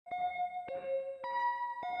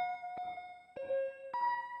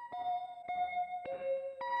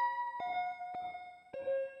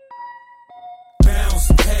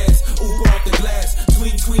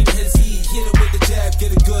between his heat. Hit him with the jab, get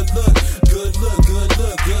a good look. Good look, good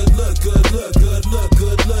look, good look, good look, good look,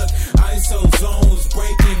 good look. ISO zones,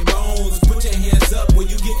 breaking bones. Put your hands up when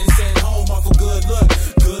you getting sent home off a good look.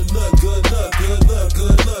 Good look, good look, good look,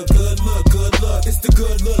 good look, good look, good look. It's the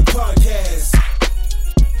Good Look Podcast.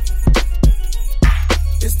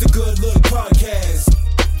 It's the Good Look Podcast.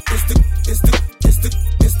 It's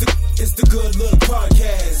the Good Look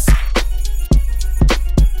Podcast.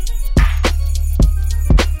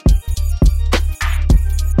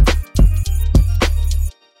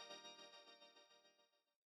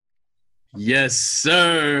 Yes,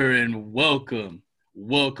 sir, and welcome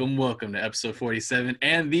to episode 47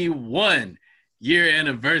 and the 1-year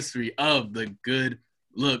anniversary of the Good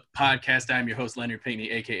Look Podcast. I'm your host, Leonard Pinckney,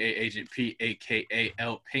 a.k.a. Agent P, a.k.a.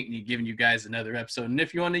 L Pinckney, giving you guys another episode. And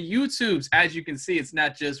if you're on the YouTubes, as you can see, it's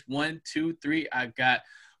not just 1, 2, 3. I've got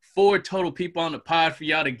 4 total people on the pod for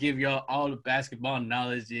y'all to give y'all all the basketball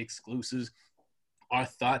knowledge, the exclusives, our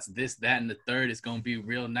thoughts, this, that, and the third. It's going to be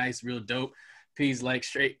real nice, real dope. Please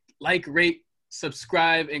rate,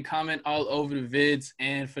 subscribe, and comment all over the vids.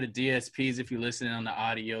 And for the DSPs, if you're listening on the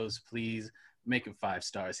audios, please make them 5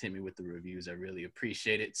 stars. Hit me with the reviews. I really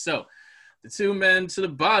appreciate it. So the 2 men to the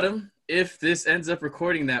bottom, if this ends up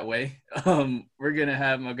recording that way, we're going to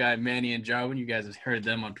have my guy Manny and Jarwyn. You guys have heard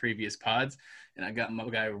them on previous pods. And I got my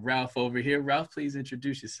guy Ralph over here. Ralph, please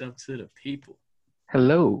introduce yourself to the people.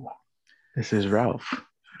 Hello, this is Ralph.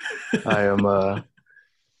 I am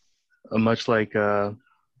much like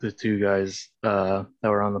the 2 guys that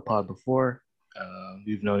were on the pod before.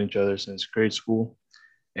 We've known each other since grade school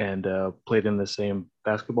and played in the same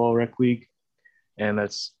basketball rec league. And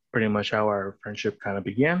that's pretty much how our friendship kind of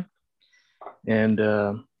began. And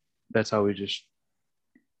that's how we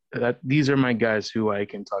these are my guys who I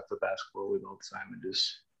can talk to basketball with all the time and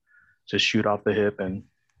just shoot off the hip, and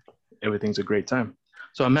everything's a great time.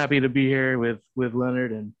 So I'm happy to be here with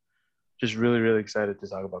Leonard and just really, really excited to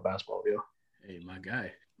talk about basketball, yo. Hey, my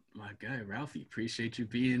guy, Ralphie, appreciate you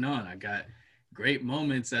being on. I got great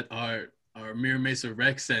moments at our Mira Mesa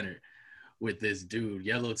Rec Center with this dude,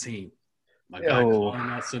 Yellow Team. My guy calling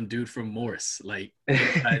out some dude from Morse, like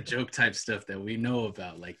joke type stuff that we know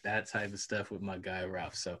about, like that type of stuff with my guy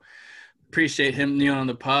Ralph. So appreciate him on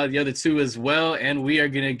the pod, the other 2 as well. And we are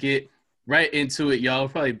going to get right into it, y'all. We'll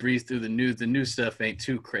probably breeze through the news. The new stuff ain't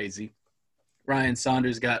too crazy. Ryan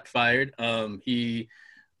Saunders got fired. The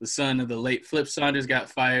son of the late Flip Saunders, got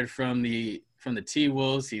fired from the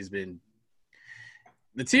T-Wolves.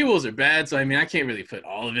 The T-Wolves are bad, so I mean I can't really put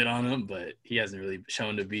all of it on him, but he hasn't really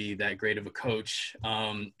shown to be that great of a coach.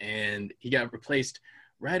 And he got replaced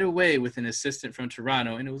right away with an assistant from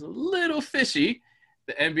Toronto, and it was a little fishy.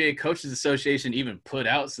 The NBA Coaches Association even put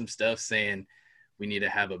out some stuff saying we need to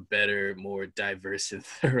have a better, more diverse and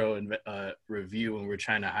thorough review when we're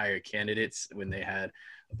trying to hire candidates, when they had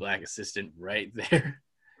a black assistant right there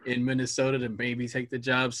in Minnesota to maybe take the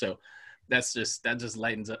job. So that just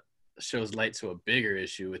shows light to a bigger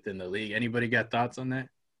issue within the league. Anybody got thoughts on that?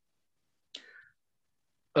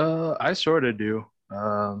 I sort of do.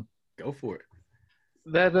 Go for it.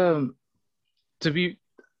 That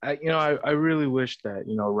I really wish that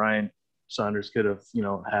Ryan Saunders could have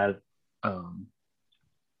had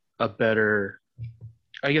a better,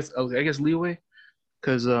 I guess leeway,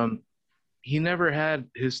 because he never had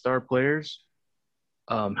his star players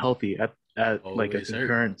healthy at the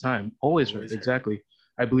current time. Always hurt. Exactly.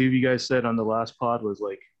 I believe you guys said on the last pod was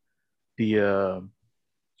like the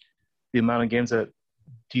amount of games that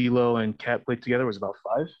D'Lo and Cat played together was about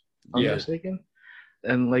 5, if I'm not mistaken.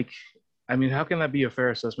 And how can that be a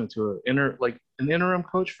fair assessment to an interim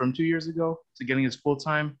coach from 2 years ago to getting his full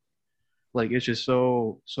time? It's just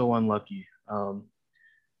so unlucky. And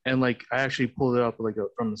I actually pulled it up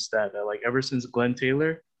from the stat that ever since Glenn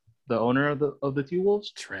Taylor, the owner of the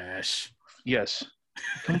T-Wolves, trash. Yes,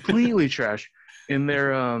 completely trash. In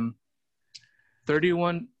their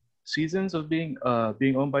 31 seasons of being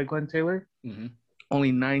owned by Glenn Taylor,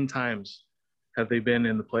 only 9 times have they been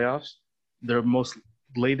in the playoffs. Their most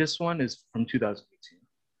latest one is from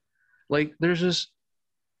 2018. There's just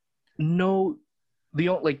no the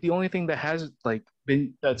only thing that has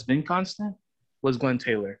been constant was Glenn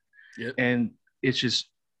Taylor. Yep. And it's just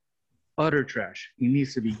utter trash. He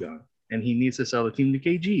needs to be gone, and he needs to sell the team to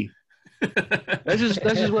KG. That's just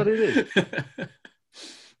what it is.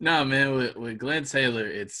 Nah, man, with Glenn Taylor,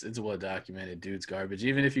 it's well documented. Dude's garbage.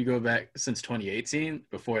 Even if you go back since 2018,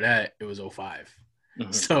 before that it was 05.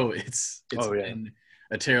 Mm-hmm. So it's been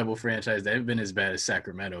a terrible franchise. They've been as bad as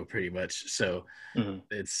Sacramento, pretty much. So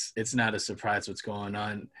it's not a surprise what's going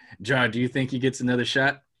on. Jar, do you think he gets another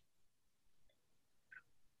shot?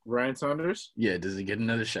 Ryan Saunders? Yeah, does he get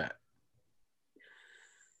another shot?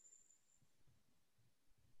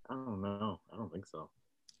 I don't know. I don't think so.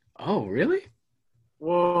 Oh, really?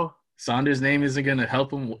 Well, Saunders' name isn't going to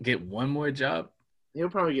help him get one more job? He'll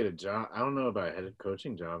probably get a job. I don't know about a head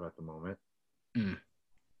coaching job at the moment.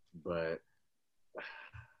 But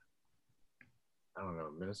I don't know.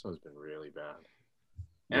 Minnesota's been really bad.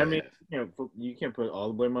 Yeah. I mean, you can't put all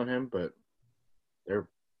the blame on him, but they're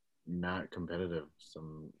not competitive.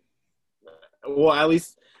 Well, at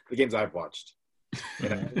least the games I've watched.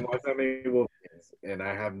 And I haven't watched that many Wolves games, and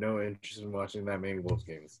I have no interest in watching that many Wolves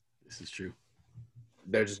games. This is true.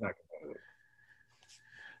 They're just not competitive.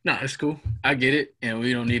 No, it's cool. I get it, and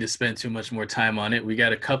we don't need to spend too much more time on it. We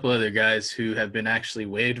got a couple other guys who have been actually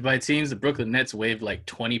waived by teams. The Brooklyn Nets waived like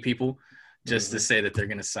 20 people just to say that they're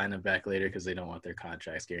going to sign them back later because they don't want their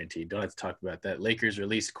contracts guaranteed. Don't have to talk about that. Lakers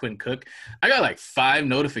released Quinn Cook. I got like 5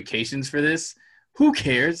 notifications for this. Who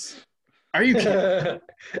cares? Are you kidding?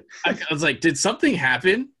 I was like, did something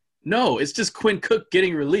happen? No, it's just Quinn Cook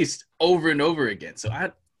getting released over and over again. So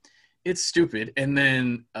it's stupid. And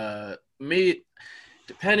then maybe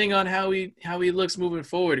depending on how he looks moving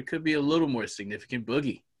forward, it could be a little more significant.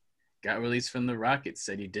 Boogie got released from the Rockets,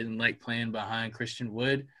 said he didn't like playing behind Christian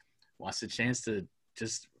Wood, wants a chance to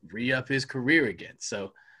just re-up his career again.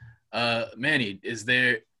 So, Manny, is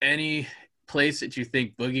there any place that you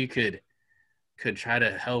think Boogie could try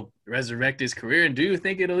to help resurrect his career, and do you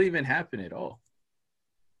think it'll even happen at all?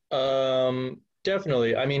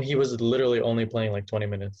 Definitely. I mean, he was literally only playing like 20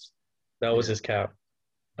 minutes. That was his cap.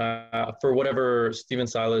 For whatever Steven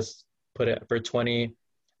Silas put it for 20,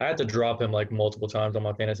 I had to drop him like multiple times on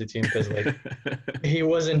my fantasy team because like he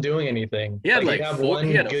wasn't doing anything. He had he'd have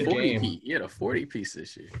one good game. He had a 40-piece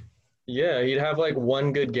this year. Yeah, he'd have like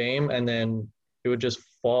one good game and then it would just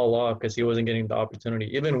fall off because he wasn't getting the opportunity,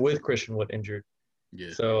 even with Christian Wood injured.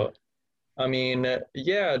 Yeah. So, I mean,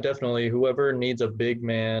 yeah, definitely. Whoever needs a big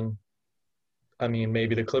man, I mean,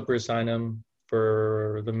 maybe the Clippers sign him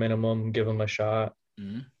for the minimum, give him a shot.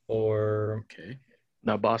 Mm-hmm. Or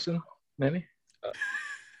not Boston, maybe.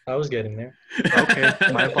 I was getting there. Okay,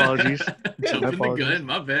 my apologies. Jumping the gun,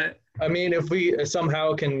 my bad. I mean, if we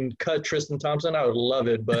somehow can cut Tristan Thompson, I would love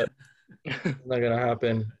it, but it's not gonna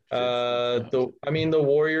happen. The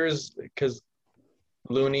Warriors, because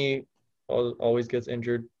Looney always gets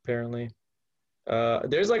injured apparently.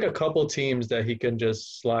 There's like a couple teams that he can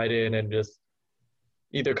just slide in and just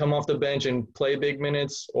either come off the bench and play big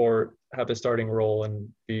minutes or have a starting role and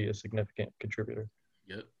be a significant contributor.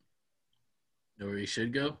 Yep. Know where he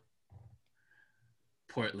should go?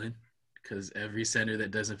 Portland, because every center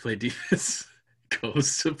that doesn't play defense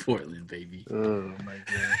goes to Portland, baby. Oh, my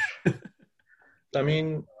gosh. I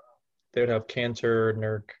mean, they'd have Cantor,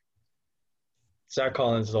 Nurk. Zach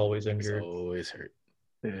Collins is always injured. He's always hurt.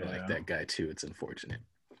 Yeah. I like that guy, too. It's unfortunate.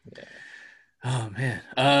 Yeah. Oh, man.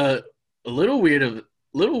 A little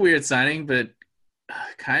weird signing, but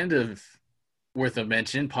kind of worth a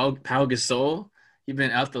mention. Pau Gasol, he's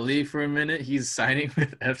been out the league for a minute. He's signing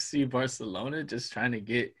with FC Barcelona, just trying to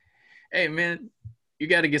get, hey, man, you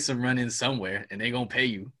got to get some run in somewhere, and they're going to pay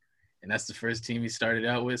you. And that's the first team he started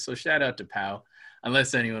out with. So shout out to Pau.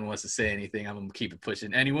 Unless anyone wants to say anything, I'm going to keep it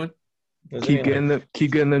pushing. Anyone? Keep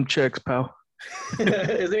getting them checks, pal.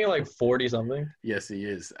 Isn't he like 40-something? Yes, he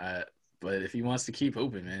is. But if he wants to keep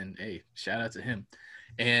open, man, hey, shout out to him.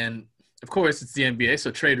 And, of course, it's the NBA,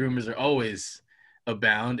 so trade rumors are always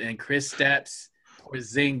abound. And Kristaps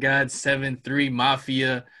Porzingis 7-3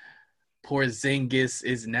 Mafia Porzingis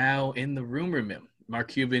is now in the rumor mill. Mark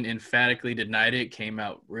Cuban emphatically denied it, came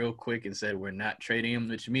out real quick and said, we're not trading him,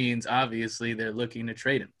 which means, obviously, they're looking to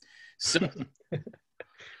trade him. So,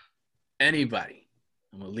 anybody,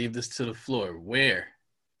 I'm going to leave this to the floor. Where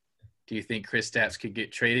do you think Kristaps could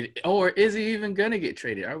get traded? Or is he even going to get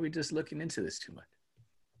traded? Are we just looking into this too much?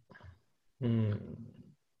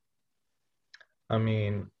 I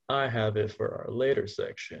mean, I have it for our later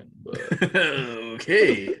section, but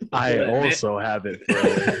okay. I also have it for our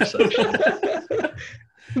later section.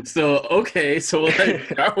 So we'll let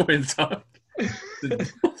Jarwyn talk.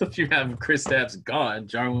 Both of you have Kristaps gone.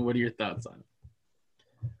 Jarwyn, what are your thoughts on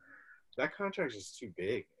it? That contract is too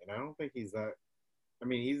big, and I don't think he's that. I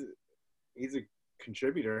mean, he's a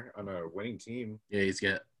contributor on a winning team. Yeah, he's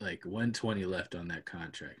got like 120 left on that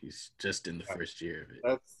contract. He's just in the first year of it.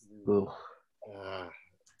 That's.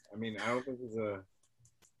 I mean, I don't think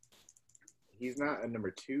he's not a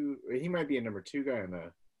number 2. He might be a number 2 guy in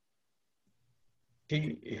the.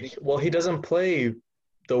 He doesn't play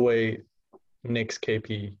the way Knicks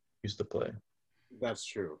KP used to play. That's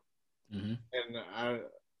true. Mm-hmm. And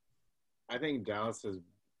I think Dallas has.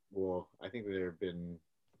 Well, I think there have been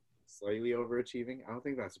slightly overachieving. I don't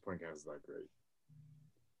think that supporting cast is that great.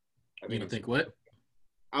 You don't think what?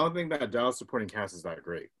 I don't think that Dallas supporting cast is that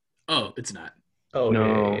great. Oh, it's not. Oh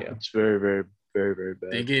No, yeah. it's very, very, very, very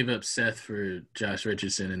bad. They gave up Seth for Josh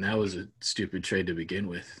Richardson, and that was a stupid trade to begin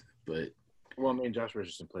with. But well, I mean, Josh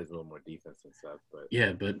Richardson plays a little more defense and stuff, but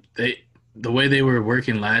yeah, but the way they were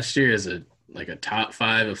working last year as a top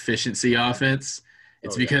 5 efficiency offense,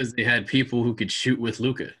 it's because they had people who could shoot with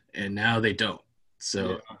Luka, and now they don't.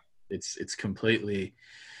 So it's completely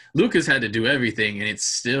Luka's had to do everything, and it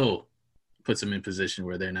still puts them in position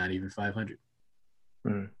where they're not even 500.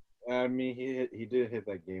 I mean, he did hit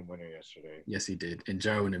that game winner yesterday. Yes, he did. And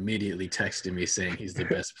Jarwyn immediately texted me saying he's the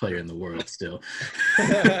best player in the world still.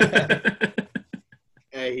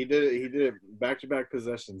 Hey, he did it back-to-back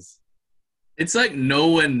possessions. It's like no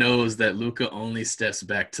one knows that Luka only steps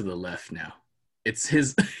back to the left now. It's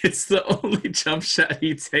the only jump shot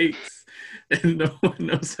he takes, and no one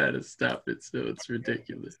knows how to stop it. So it's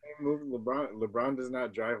ridiculous. Same move, LeBron does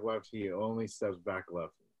not drive left. He only steps back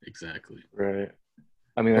left. Exactly. Right.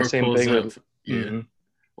 I mean, that same thing with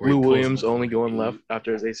Lou Williams only going left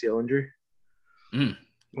after his ACL injury.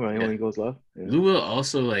 Well, he only goes left. Yeah. Lou will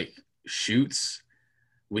also shoots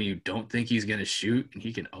when you don't think he's gonna shoot, and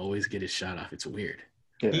he can always get his shot off. It's weird.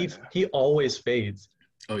 Yeah. He always fades.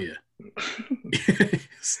 Oh yeah.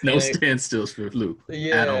 No standstills for Lou.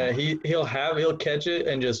 Yeah, he'll catch it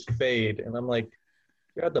and just fade, and I'm like,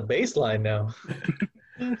 you're at the baseline now.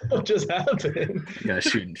 What just happened? You got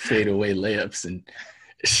shooting fadeaway layups and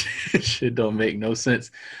shit don't make no sense.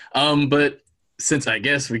 But since I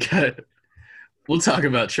guess we'll talk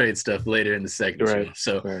about trade stuff later in the segment. Right.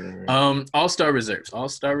 So, right. All-Star reserves.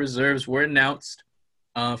 All-Star reserves were announced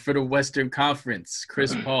for the Western Conference.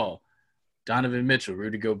 Chris Paul, Donovan Mitchell,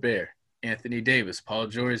 Rudy Gobert, Anthony Davis, Paul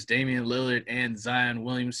George, Damian Lillard, and Zion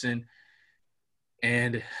Williamson.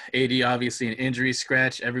 And AD obviously an injury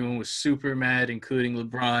scratch. Everyone was super mad, including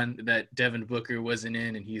LeBron, that Devin Booker wasn't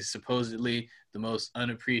in, and he's supposedly the most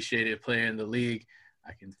unappreciated player in the league.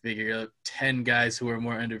 I can figure out 10 guys who are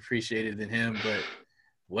more underappreciated than him, but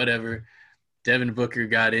whatever. Devin Booker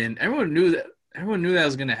got in. Everyone knew that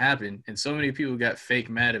was going to happen, and so many people got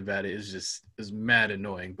fake mad about it. It was mad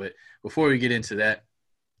annoying. But before we get into that,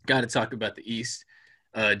 got to talk about the East.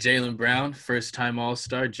 Jaylen Brown, first-time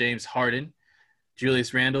All-Star. James Harden,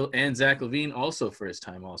 Julius Randle, and Zach LaVine, also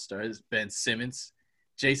first-time All-Stars. Ben Simmons,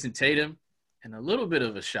 Jason Tatum, and a little bit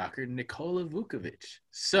of a shocker, Nikola Vukovic.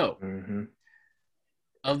 So,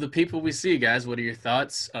 of the people we see, guys, what are your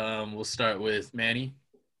thoughts? We'll start with Manny.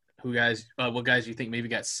 What guys you think maybe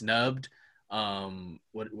got snubbed?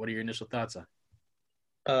 What are your initial thoughts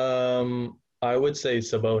on? I would say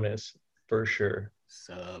Sabonis for sure.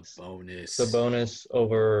 Sabonis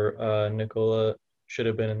over Nikola should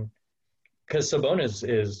have been, because Sabonis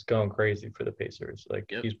is going crazy for the Pacers.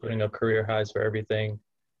 He's putting up career highs for everything,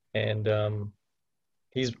 and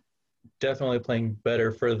he's definitely playing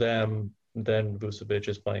better for them than Vucevic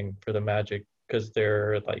is playing for the Magic, because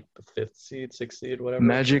they're like the 5th seed, 6th seed, whatever.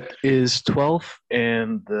 Magic is 12th,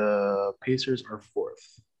 and the Pacers are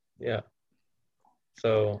 4th. Yeah.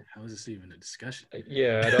 So how is this even a discussion?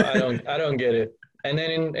 Yeah, I don't get it. And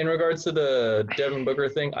then in regards to the Devin Booker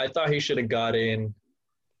thing, I thought he should have got in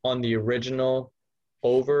on the original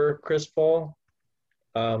over Chris Paul.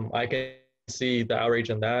 I can see the outrage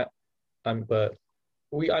in that. But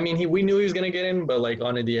we knew he was gonna get in, but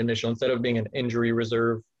on the initial, instead of being an injury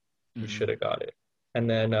reserve, he should have got it. And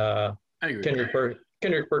then Kendrick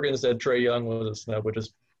Perkins said Trae Young was a snub, which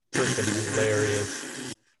is freaking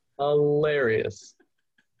hilarious. Hilarious.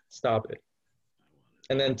 Stop it.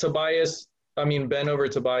 And then Ben over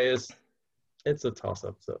Tobias, it's a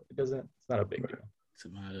toss-up, so it's not a big deal.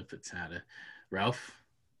 Tomato, patata. Ralph,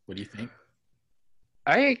 what do you think?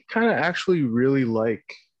 I kind of actually really like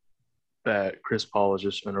that Chris Paul is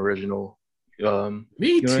just an original.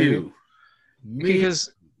 Me too.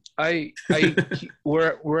 Because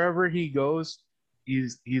wherever he goes,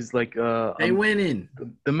 he's like they winning.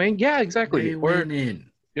 The main, yeah, exactly. They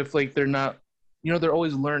winning. If they're not, they're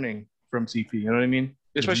always learning from CP. You know what I mean?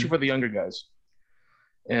 Especially for the younger guys.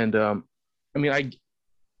 And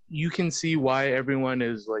you can see why everyone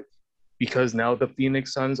is because now the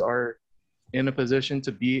Phoenix Suns are in a position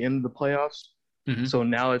to be in the playoffs. So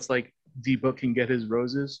now it's D-Book can get his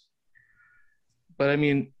roses. But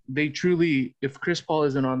they truly, if Chris Paul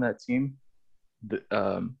isn't on that team,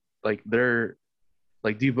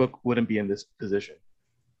 D-Book wouldn't be in this position.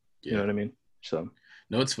 You know what I mean? So.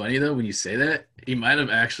 No, it's funny though when you say that, he might have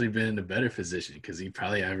actually been in a better position because he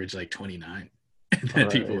probably averaged 29 at then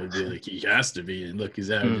people would be like, he has to be. And look, he's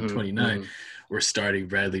averaging 29. We're starting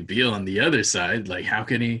Bradley Beal on the other side. Like, how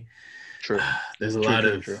can he? True. There's a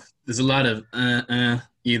lot of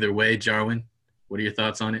either way. Jarwyn, what are your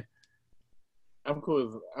thoughts on it? I'm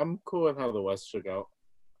cool with how the West shook out.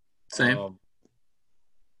 Same.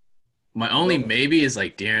 My only maybe is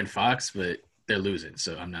like De'Aaron Fox, but they're losing,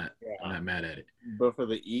 so I'm not mad at it. But for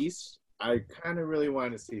the East, I kind of really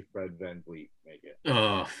want to see Fred VanVleet make it.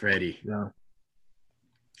 Oh, Freddie. Yeah.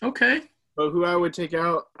 Okay. But who I would take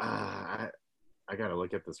out, I gotta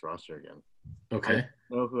look at this roster again. Okay. I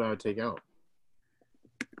don't know who I would take out.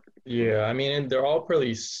 Yeah, I mean, they're all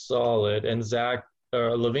pretty solid, and Zach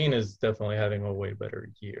Levine is definitely having a way better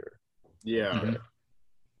year. Yeah. Mm-hmm.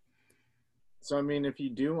 So, I mean, if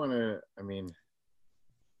you do want to,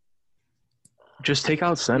 just take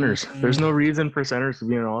out centers. There's no reason for centers to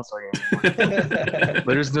be in an all-star game.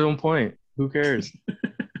 There's no point. Who cares?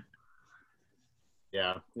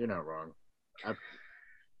 Yeah, you're not wrong.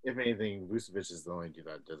 If anything, Vucevic is the only dude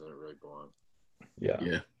that doesn't really belong.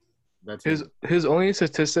 Yeah. That's his only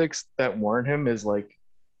statistics that warrant him is like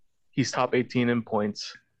he's top 18 in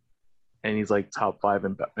points and he's like top 5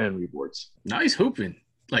 in rebounds. Now he's hooping.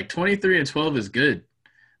 Like 23 and 12 is good,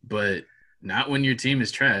 but not when your team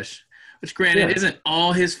is trash. Which, granted, isn't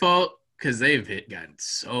all his fault because they've gotten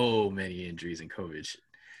so many injuries and COVID,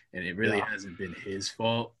 and it really hasn't been his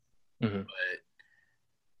fault. Mm-hmm. But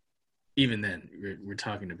even then, we're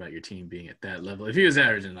talking about your team being at that level. If he was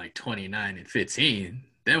averaging like 29 and 15,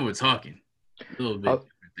 then we're talking a little bit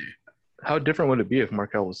different there. How different would it be if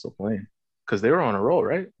Markel was still playing? Because they were on a roll,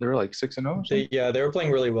 right? They were like 6-0. They were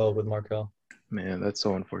playing really well with Markel. Man, that's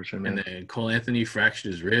so unfortunate. And then Cole Anthony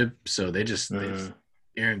fractured his rib, so they just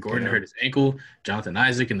Aaron Gordon hurt his ankle. Jonathan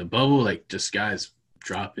Isaac in the bubble, like just guys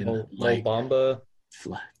dropping like Bamba.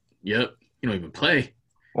 Flat. Yep, you don't even play.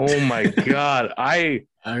 Oh my God,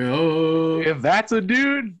 if that's a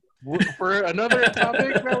dude for another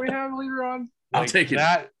topic that we have later on, I'll take it.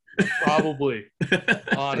 That probably.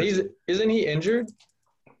 Isn't he injured?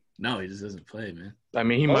 No, he just doesn't play, man. I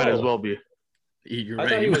mean, he might as well be. You're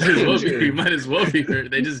right. He might as well be hurt.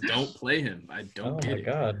 They just don't play him. I don't get it. Oh, my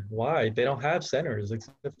God. Why? They don't have centers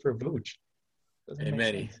except for Vooch. Hey,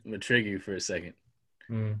 Manny, I'm going to trigger you for a second.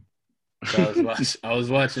 So I was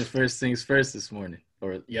watching First Things First this morning,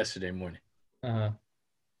 or yesterday morning. Uh-huh.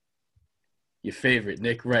 Your favorite,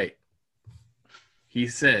 Nick Wright. He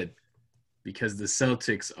said, because the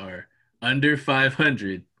Celtics are under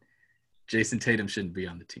 500, Jason Tatum shouldn't be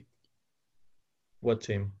on the team. What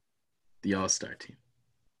team? The All-Star team.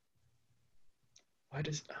 Why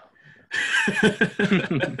does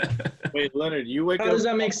Wait, Leonard, you wake up. How does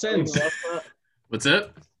that make sense? What's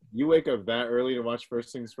up? You wake up that early to watch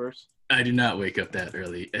First Things First? I do not wake up that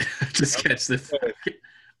early. I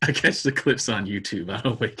catch the clips on YouTube. I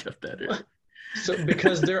don't wake up that early. So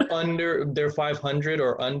because they're 500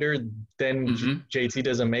 or under, then JT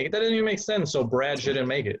doesn't make it. That doesn't even make sense. So Brad shouldn't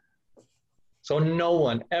make it. So no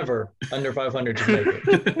one ever under 500 should make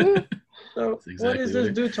it. So exactly what is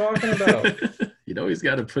this dude talking about? You know he's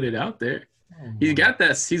got to put it out there. He's got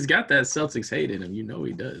that Celtics hate in him. You know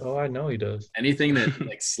he does. Oh, I know he does. Anything that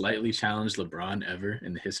like slightly challenged LeBron ever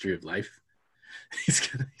in the history of life, he's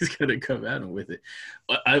gonna come at him with it.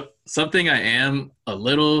 Something I am a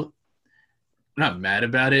little not mad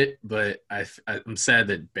about it, but I'm sad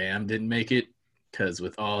that Bam didn't make it because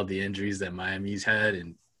with all the injuries that Miami's had,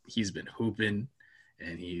 and he's been hooping,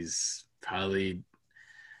 and he's probably,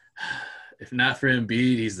 if not for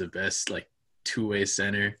Embiid, he's the best like two-way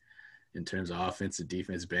center in terms of offense and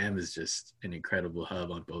defense. Bam is just an incredible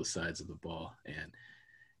hub on both sides of the ball, and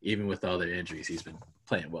even with all their injuries, he's been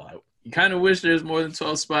playing well. You kind of wish there's more than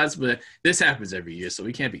 12 spots, but this happens every year, so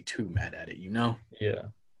we can't be too mad at it, you know? Yeah.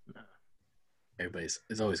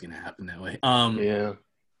 It's always going to happen that way. Yeah.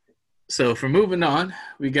 So for moving on,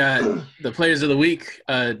 we got the players of the week,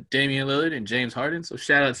 Damian Lillard and James Harden. So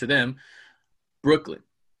shout out to them. Brooklyn.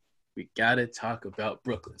 We got to talk about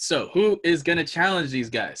Brooklyn. So who is going to challenge these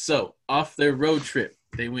guys? So off their road trip,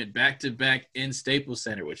 they went back-to-back in Staples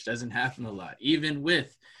Center, which doesn't happen a lot. Even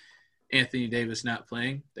with Anthony Davis not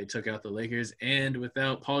playing, they took out the Lakers. And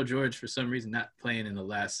without Paul George, for some reason, not playing in the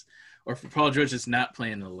last – or for Paul George just not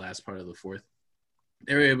playing in the last part of the fourth,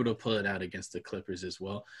 they were able to pull it out against the Clippers as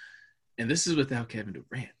well. And this is without Kevin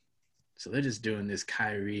Durant. So they're just doing this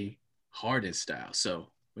Kyrie Harden style. So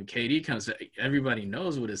when KD comes, everybody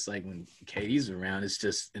knows what it's like when KD's around. It's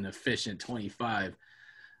just an efficient 25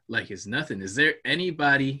 like it's nothing. Is there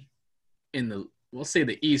anybody in the, we'll say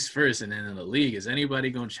the East first and then in the league, is anybody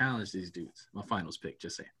going to challenge these dudes? My finals pick,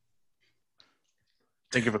 just saying.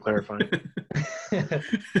 Thank you for clarifying.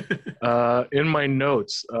 In my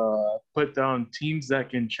notes, put down teams that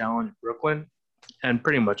can challenge Brooklyn, and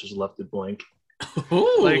pretty much just left it blank.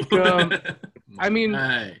 Ooh. Like, I mean,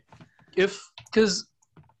 because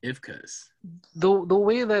the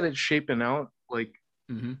way that it's shaping out, like,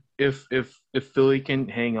 if Philly can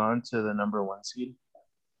hang on to the number 1 seed,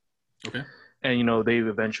 okay, and they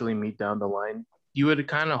eventually meet down the line, you would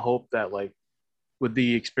kind of hope that, like, with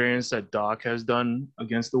the experience that Doc has done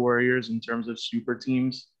against the Warriors in terms of super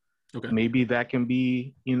teams, maybe that can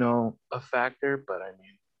be, a factor. But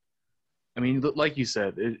I mean, like you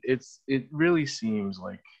said, it really seems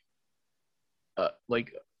like a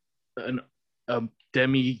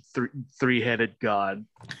demi three-headed god,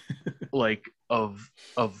 like of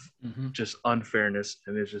just unfairness,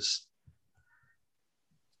 and it's just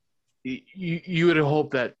you would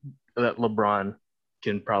hope that LeBron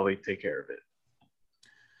can probably take care of it.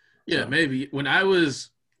 Yeah, maybe. When I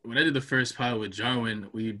did the first pod with Jarwyn,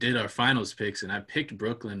 we did our finals picks, and I picked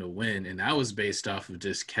Brooklyn to win, and that was based off of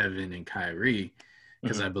just Kevin and Kyrie,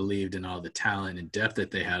 because I believed in all the talent and depth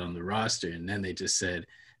that they had on the roster. And then they just said,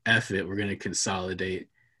 F it, we're going to consolidate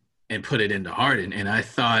and put it into Harden. And I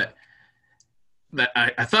thought that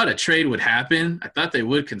I thought a trade would happen. I thought they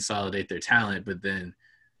would consolidate their talent, but then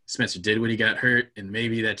Spencer did when he got hurt, and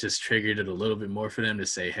maybe that just triggered it a little bit more for them to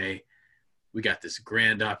say, hey, we got this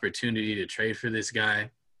grand opportunity to trade for this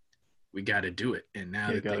guy. We got to do it. And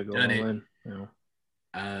now that they've done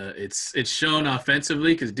it, it's shown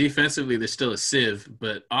offensively, because defensively they're still a sieve,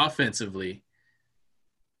 but offensively,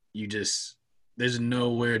 there's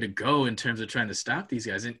nowhere to go in terms of trying to stop these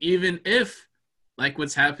guys. And even if, like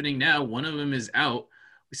what's happening now, one of them is out,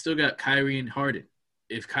 we still got Kyrie and Harden.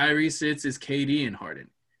 If Kyrie sits, it's KD and Harden,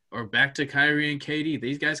 or back to Kyrie and KD.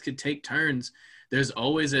 These guys could take turns. There's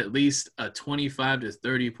always at least a 25 to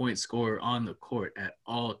 30-point scorer on the court at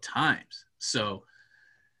all times. So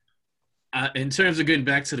in terms of getting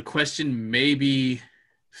back to the question, maybe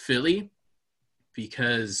Philly,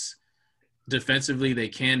 because defensively they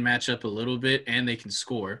can match up a little bit and they can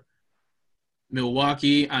score.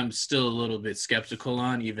 Milwaukee, I'm still a little bit skeptical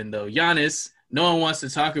on, even though Giannis, no one wants to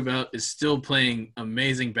talk about, is still playing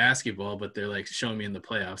amazing basketball, but they're like showing me in the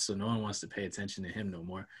playoffs, so no one wants to pay attention to him no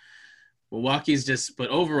more. Milwaukee's but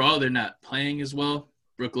overall, they're not playing as well.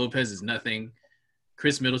 Brook Lopez is nothing.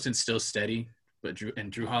 Chris Middleton's still steady, but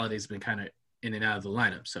Drew Holiday's been kind of in and out of the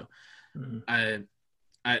lineup. So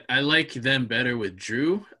I like them better with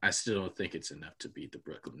Drew. I still don't think it's enough to beat the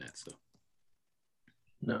Brooklyn Nets, though.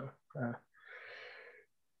 No.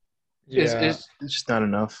 It's just not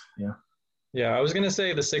enough. Yeah. Yeah, I was going to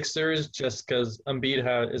say the Sixers, just because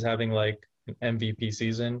Embiid is having like an MVP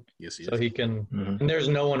season. Yes, he so is. He can and there's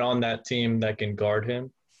no one on that team that can guard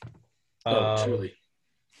him. Truly.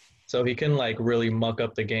 So he can like really muck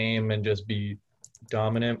up the game and just be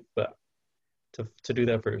dominant, but to do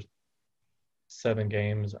that for 7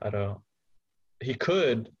 games, he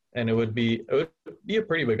could, and it would be a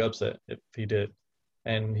pretty big upset if he did,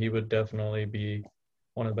 and he would definitely be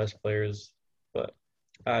one of the best players, but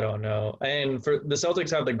I don't know. And for the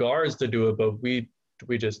Celtics have the guards to do it, but we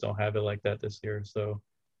just don't have it like that this year. So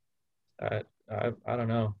I don't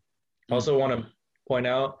know. I also want to point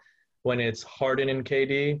out, when it's Harden and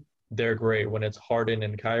KD, they're great. When it's Harden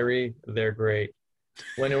and Kyrie, they're great.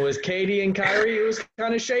 When it was KD and Kyrie, it was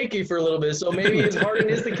kind of shaky for a little bit. So maybe it's Harden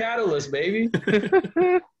is the catalyst, baby.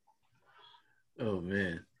 Oh,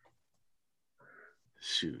 man.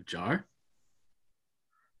 Shoot, Jar?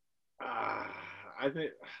 I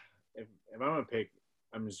think if I'm going to pick,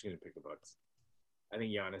 I'm just going to pick the Bucks. I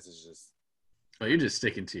think Giannis is just... Oh, you're just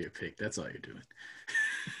sticking to your pick. That's all you're doing.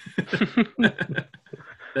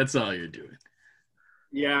 That's all you're doing.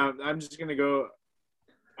 Yeah, I'm just going to go...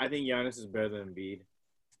 I think Giannis is better than Embiid.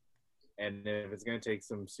 And if it's going to take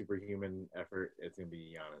some superhuman effort, it's going to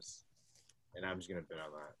be Giannis. And I'm just going to bet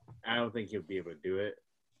on that. I don't think he'll be able to do it.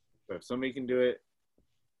 But if somebody can do it,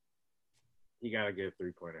 he got to get a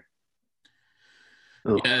three-pointer.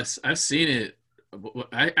 Yes, I've seen it.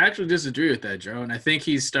 I actually disagree with that, Joe. And I think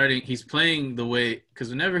he's playing the way, because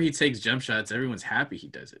whenever he takes jump shots, everyone's happy he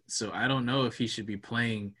does it. So I don't know if he should be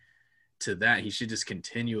playing to that. He should just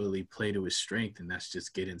continually play to his strength, and that's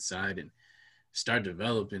just get inside and start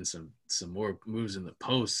developing some more moves in the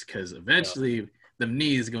post, because eventually the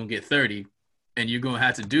knee is going to get 30, and you're going to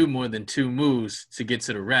have to do more than 2 moves to get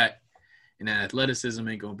to the rack, and that athleticism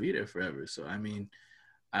ain't going to be there forever. So, I mean,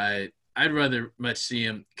 I'd rather much see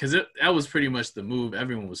him, because that was pretty much the move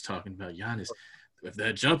everyone was talking about. Giannis, if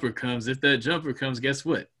that jumper comes, guess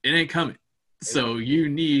what? It ain't coming. So you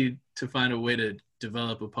need to find a way to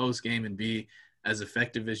develop a post game and be as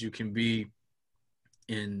effective as you can be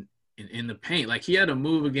in the paint. Like he had a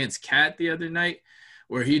move against Cat the other night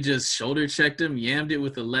where he just shoulder checked him, yammed it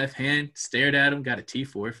with the left hand, stared at him, got a T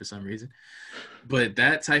for it for some reason. But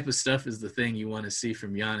that type of stuff is the thing you want to see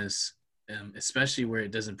from Giannis, especially where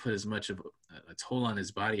it doesn't put as much of a toll on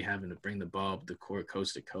his body, having to bring the ball up the court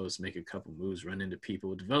coast to coast, make a couple moves, run into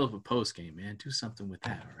people, develop a post game, man. Do something with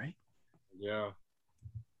that, all right? Yeah.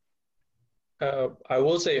 I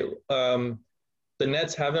will say the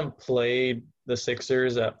Nets haven't played the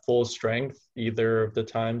Sixers at full strength either of the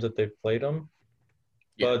times that they've played them.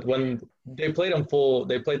 Yeah. But when they played them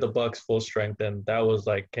they played the Bucks full strength, and that was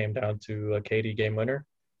came down to a KD game winner.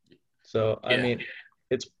 So, I mean,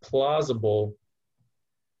 it's plausible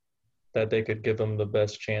that they could give them the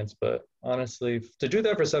best chance. But honestly, to do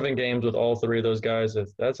that for 7 games with all 3 of those guys,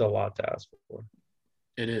 that's a lot to ask for.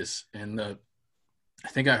 It is. And I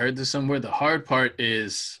think I heard this somewhere. The hard part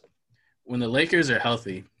is when the Lakers are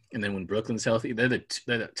healthy and then when Brooklyn's healthy, they're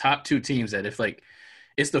the top 2 teams that if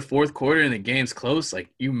it's the fourth quarter and the game's close,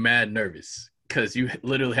 you mad nervous because you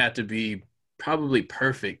literally have to be probably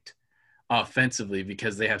perfect offensively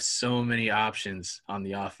because they have so many options on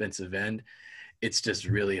the offensive end. It's just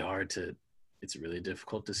really it's really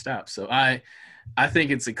difficult to stop. So I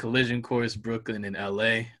think it's a collision course, Brooklyn and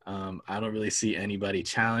LA. I don't really see anybody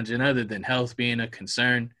challenging other than health being a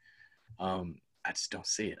concern. I just don't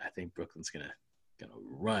see it. I think Brooklyn's gonna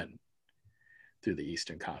run through the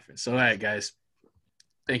Eastern Conference. So all right, guys.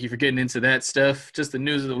 Thank you for getting into that stuff. Just the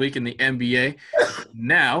news of the week in the NBA.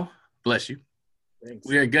 Now, bless you. Thanks.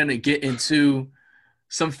 We are going to get into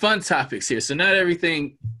some fun topics here. So not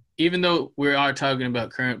everything, even though we are talking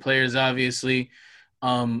about current players, obviously,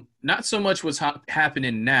 not so much what's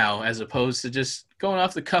happening now as opposed to just going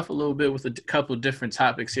off the cuff a little bit with a couple of different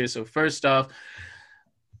topics here. So first off,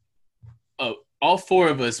 all 4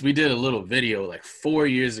 of us, we did a little video 4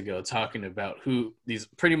 years ago talking about these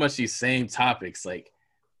same topics,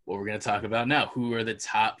 what we're going to talk about now. Who are the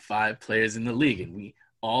top 5 players in the league? And we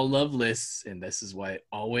all love lists, and this is why it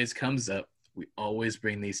always comes up. We always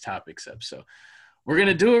bring these topics up. So we're going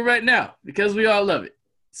to do it right now because we all love it.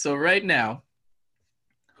 So right now,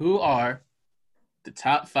 who are the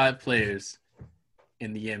top 5 players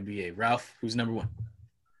in the NBA? Ralph, who's number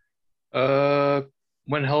 1?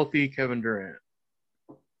 When healthy, Kevin Durant.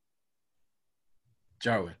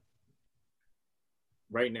 Jarwyn.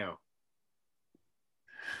 Right now.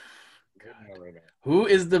 Right now. Who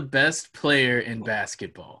is the best player in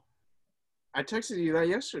basketball? I texted you that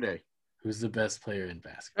yesterday. Who's the best player in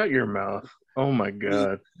basketball? Shut your mouth. Oh, my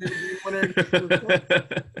God.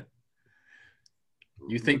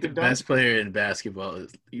 You think the best player in basketball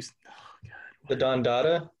is – oh, God. The Don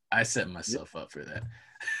Dada? I set myself up for that.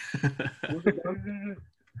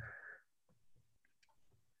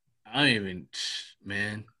 I don't even –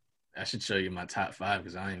 man, I should show you my top 5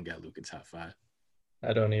 because I don't even got Luka top 5.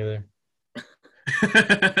 I don't either.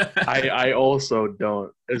 I also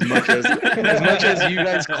don't. As much as you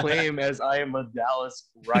guys claim as I am a Dallas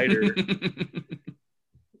writer,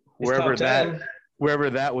 wherever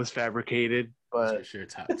that was fabricated, but for sure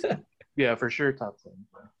top 10. Yeah, for sure top 10.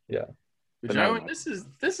 Yeah. But Jarwyn, this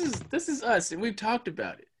is us, and we've talked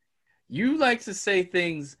about it. You like to say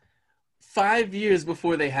things 5 years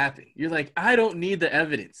before they happen. You're like, I don't need the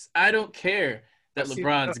evidence. I don't care that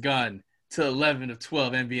LeBron's gone to 11 of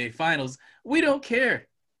 12 NBA finals. We don't care.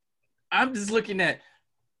 I'm just looking at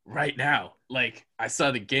right now. I saw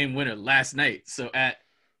the game winner last night. So at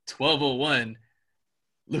 12:01,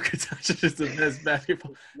 Luka Doncic is the best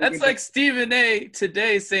basketball. That's like Stephen A.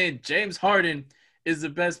 today saying James Harden is the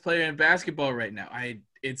best player in basketball right now.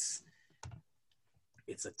 It's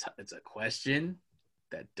a question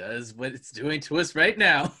that does what it's doing to us right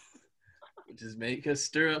now, which is make us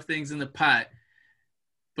stir up things in the pot.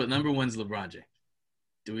 But number 1's LeBron James.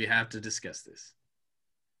 Do we have to discuss this?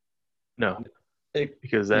 No,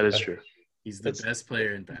 because that is true. He's the best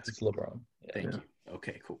player in basketball. It's LeBron. Yeah. Thank you.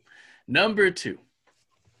 Okay, cool. Number 2.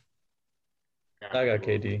 I got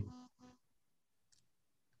KD.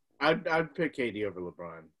 I'd pick KD over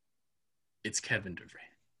LeBron. It's Kevin Durant.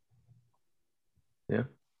 Yeah.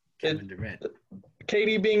 Kevin Durant.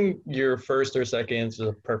 KD being your first or second is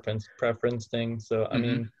a preference thing. So, I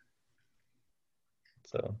mean,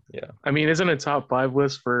 so, yeah. I mean, isn't a top 5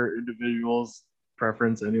 list for individuals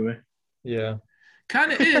preference anyway? Yeah.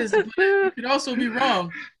 Kind of is, but you could also be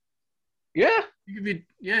wrong. Yeah.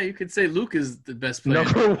 You could say Luke is the best player.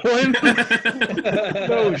 Number 1?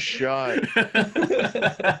 No shot.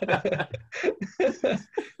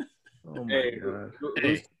 Oh my God.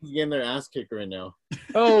 Who's getting their ass kicked right now?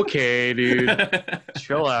 Okay, dude.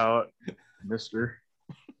 Chill out, mister.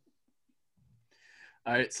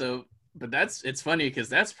 All right, so But it's funny because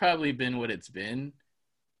that's probably been what it's been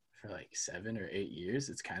for like 7 or 8 years.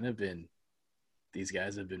 It's kind of been, these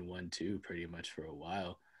guys have been 1-2 pretty much for a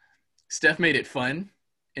while. Steph made it fun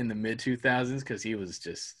in the mid 2000s because he was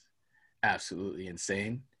just absolutely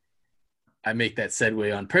insane. I make that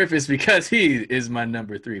segue on purpose because he is my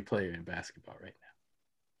number 3 player in basketball right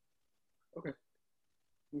now. Okay.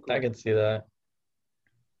 I can see that.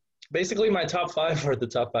 Basically, my top 5 are the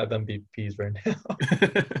top 5 MVPs right now.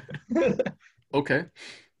 Okay.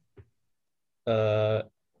 I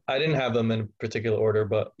didn't have them in particular order,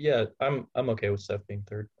 but yeah, I'm okay with Steph being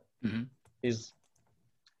 3rd. Mm-hmm. He's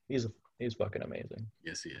fucking amazing.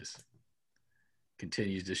 Yes, he is.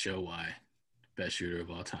 Continues to show why. Best shooter of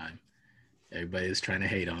all time. Everybody is trying to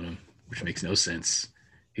hate on him, which makes no sense.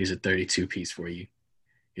 He's a 32 piece for you.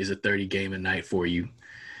 He's a 30 game a night for you.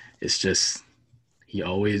 It's just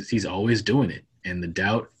he's always doing it. And the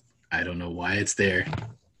doubt, I don't know why it's there,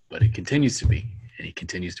 but it continues to be. And he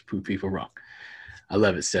continues to prove people wrong. I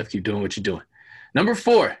love it, Steph. Keep doing what you're doing. Number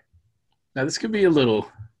 4. Now this could be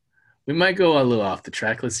we might go a little off the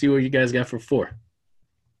track. Let's see what you guys got for 4.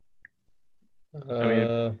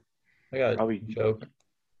 I got probably Joker.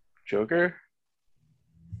 Joker?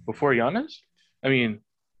 Before Giannis?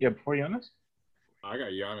 Before Giannis? I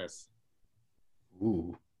got Giannis.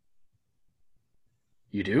 Ooh.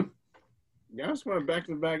 You do? Giannis went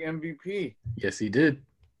back-to-back MVP. Yes, he did.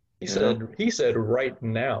 He said right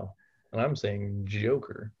now, and I'm saying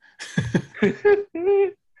Joker.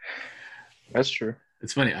 That's true.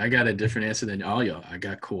 It's funny. I got a different answer than all y'all. I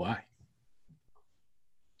got Kawhi.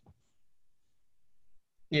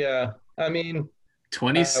 Yeah, I mean,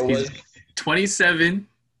 27,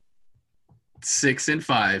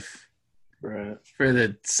 6-5 Right. for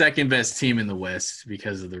the second best team in the West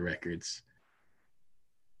because of the records.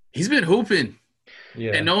 He's been hooping.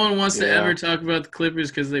 yeah. And no one wants to ever talk about the Clippers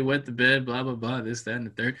because they wet the bed, blah, blah, blah, this, that, and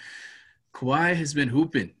the third. Kawhi has been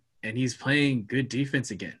hooping, and he's playing good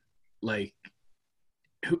defense again. Like,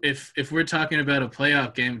 if we're talking about a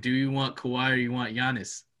playoff game, do you want Kawhi or you want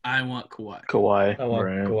Giannis? I want Kawhi. I want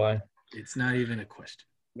Kawhi. It's not even a question.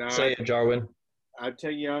 No, Say it, Jarwyn. I'd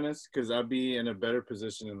take Giannis because I'd be in a better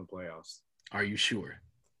position in the playoffs. Are you sure?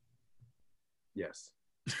 Yes.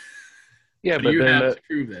 Yeah, But but you then have to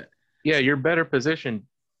prove that. yeah, your better position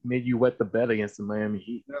made you wet the bed against the Miami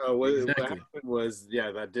Heat. No, what Exactly. happened was,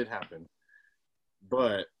 that did happen.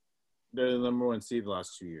 But they're the number 1 seed the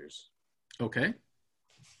last 2 years. Okay.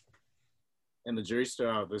 And the jury's still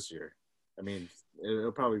out this year. I mean,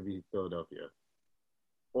 it'll probably be Philadelphia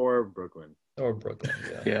or Brooklyn. Or Brooklyn,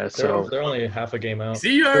 Yeah, so they're only half a game out.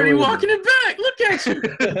 See, you're already walking it back. Look at you.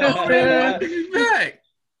 Already walking it back.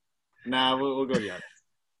 Nah, we'll go Giannis.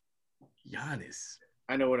 Giannis.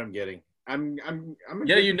 I know what I'm getting. I'm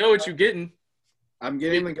Yeah, you know what you're getting. I'm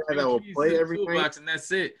getting the guy that will play every night. And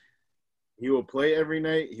that's it. He will play every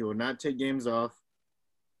night. He will not take games off.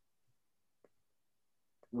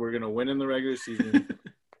 We're going to win in the regular season.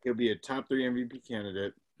 He'll be a top 3 MVP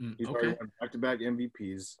candidate. He's already won back-to-back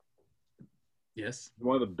MVPs. Yes.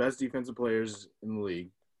 One of the best defensive players in the league.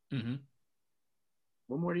 Mm-hmm.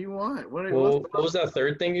 What more do you want? What was that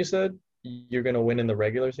 3rd thing you said? You're going to win in the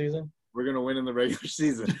regular season? We're going to win in the regular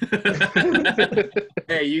season.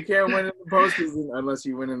 Hey, you can't win in the postseason unless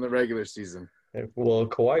you win in the regular season. Well,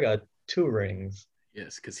 Kawhi got 2 rings.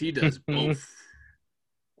 Yes, because he does both.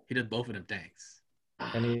 He does both of them things.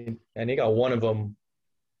 And he got one of them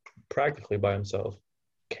practically by himself,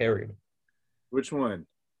 carried. Which one?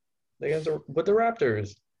 With the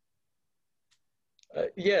Raptors.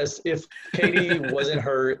 Yes, if KD wasn't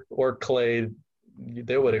hurt or Clay,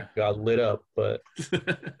 they would have got lit up. But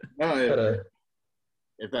No,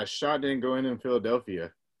 if that shot didn't go in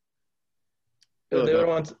Philadelphia, they would have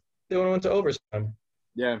went to overtime.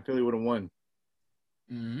 Yeah, and Philly would have won.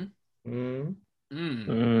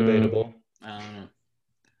 Debatable. I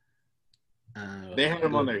don't know. They had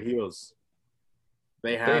him on their heels.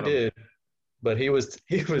 They did, but he was.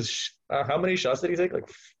 How many shots did he take? Like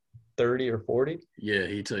 30 or 40? Yeah,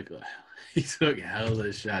 he took hell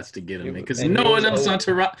of shots to get him in because no one else on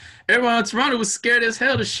Toronto. Everyone on Toronto was scared as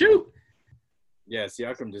hell to shoot. Yeah,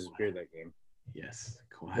 Siakam disappeared that game. Yes,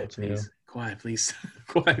 Kawhi, please. Kawhi, please.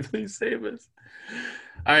 Kawhi, please save us.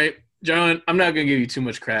 All right, John, I'm not going to give you too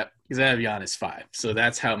much crap because I have Giannis 5. So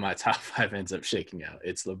that's how my top 5 ends up shaking out.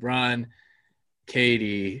 It's LeBron,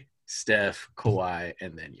 KD, Steph, Kawhi,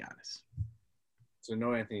 and then Giannis. So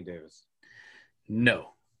no Anthony Davis.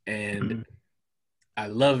 No. And I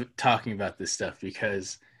love talking about this stuff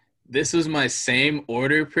because this was my same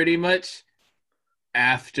order pretty much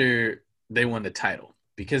after they won the title.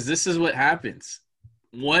 Because this is what happens.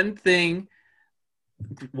 One thing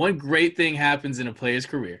one great thing happens in a player's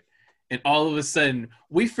career, and all of a sudden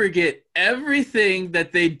we forget everything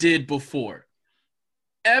that they did before.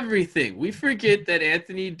 Everything. We forget that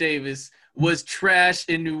Anthony Davis was trash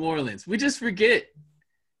in New Orleans. We just forget.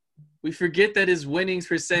 We forget that his winnings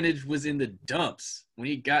percentage was in the dumps. When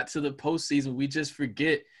he got to the postseason, we just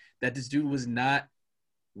forget that this dude was not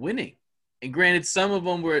winning. And granted, some of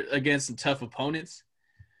them were against some tough opponents,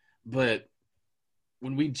 but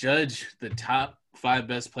when we judge the top 5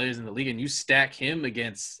 best players in the league and you stack him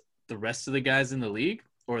against the rest of the guys in the league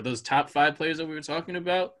or those top 5 players that we were talking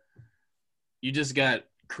about, you just got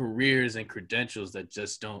careers and credentials that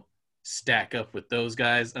just don't stack up with those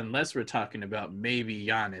guys unless we're talking about maybe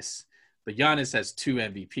Giannis. But Giannis has 2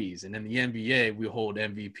 MVPs, and in the NBA, we hold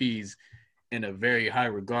MVPs in a very high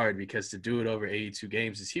regard because to do it over 82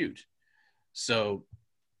 games is huge. So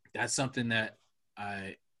that's something that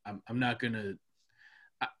I'm not going to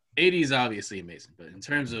 – 80 is obviously amazing, but in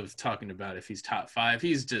terms of talking about if he's top 5,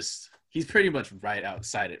 he's pretty much right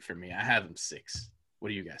outside it for me. I have him 6. What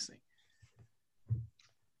do you guys think?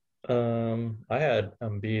 I had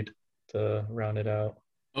Embiid to round it out.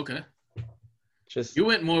 Okay. Just you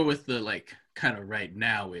went more with the like kind of right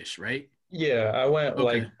now-ish, right? Yeah, I went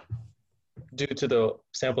like due to the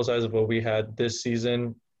sample size of what we had this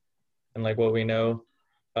season and like what we know.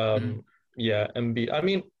 Yeah, Embiid. I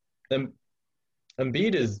mean,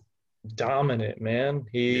 Embiid is dominant, man.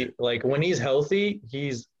 Like when he's healthy,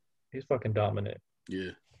 he's fucking dominant.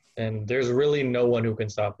 Yeah. And there's really no one who can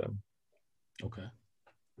stop him. Okay.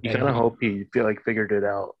 You kind of hope he figured it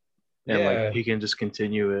out, and like he can just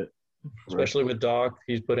continue it. Especially with Doc,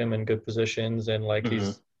 he's put him in good positions, and like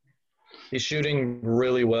he's shooting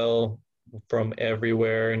really well from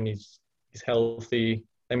everywhere, and he's healthy.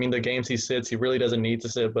 I mean, the games he sits, he really doesn't need to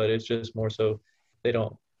sit, but it's just more so they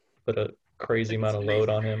don't put a crazy amount of load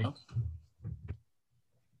on him.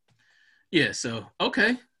 Yeah. So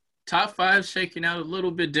okay, top 5 shaking out a little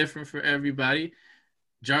bit different for everybody.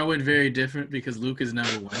 Jarwyn very different because Luke is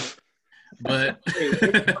number 1. But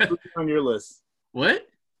Luke on your list. What?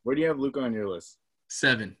 Where do you have Luke on your list?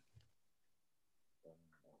 7.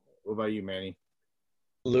 What about you, Manny?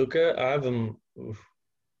 Luka, I have him.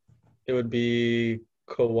 It would be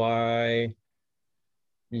Kawhi,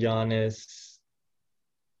 Giannis,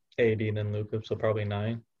 AD, and then Luka, so probably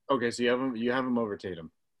 9. Okay, so you have him over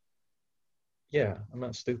Tatum. Yeah, I'm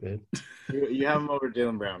not stupid. You have him over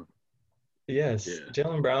Jaylen Brown. Yes, yeah.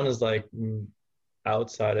 Jaylen Brown is like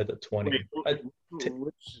outside of the 20. Wait,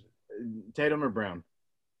 which Tatum or Brown?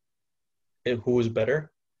 Who is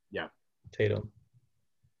better? Yeah, Tatum.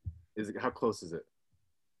 How close is it?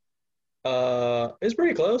 It's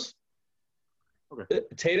pretty close. Okay.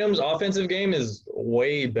 Tatum's offensive game is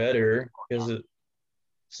way better but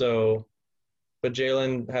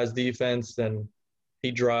Jaylen has defense and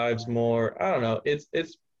he drives more. I don't know. It's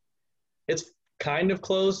kind of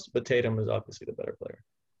close, but Tatum is obviously the better player.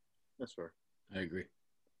 That's fair. I agree.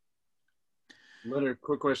 Leonard,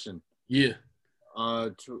 quick question. Yeah.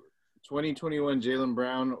 2021 Jaylen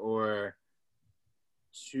Brown or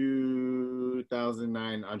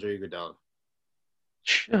 2009 Andre Iguodala?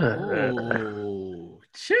 Oh,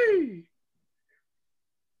 gee.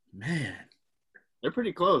 Man. They're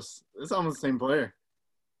pretty close. It's almost the same player.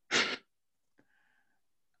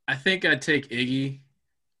 I think I'd take Iggy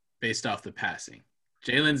based off the passing.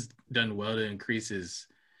 Jaylen's done well to increase his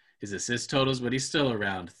assist totals, but he's still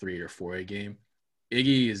around 3 or 4 a game.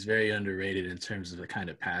 Iggy is very underrated in terms of the kind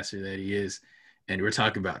of passer that he is. And we're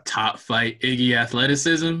talking about top flight Iggy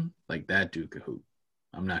athleticism. Like that dude could hoop.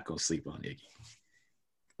 I'm not going to sleep on Iggy.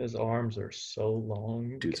 His arms are so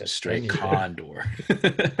long. Dude's a straight condor.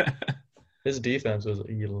 His defense was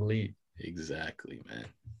elite. Exactly, man.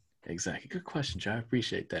 Exactly. Good question, John. I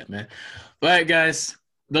appreciate that, man. All right, guys.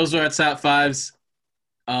 Those are our top 5s.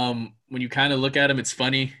 When you kind of look at them, it's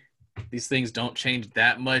funny. These things don't change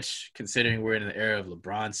that much considering we're in the era of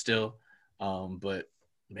LeBron still. But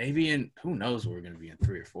maybe who knows where we're going to be in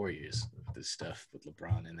 3 or 4 years with this stuff with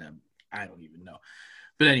LeBron and them. I don't even know.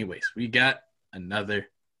 But anyways, we got another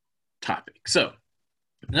topic. So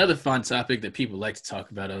another fun topic that people like to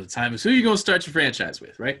talk about all the time is who you're going to start your franchise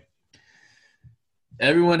with, right?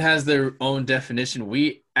 Everyone has their own definition.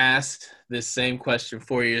 We asked this same question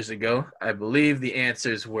 4 years ago. I believe the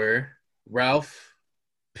answers were Ralph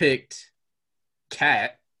picked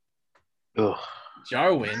Cat. Ugh.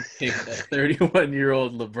 Jarwyn picked a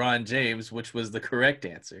 31-year-old LeBron James, which was the correct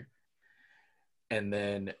answer. And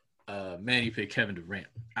then Manny picked Kevin Durant.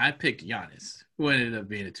 I picked Giannis, who ended up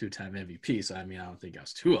being a 2-time MVP. So, I mean, I don't think I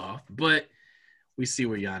was too off. But we see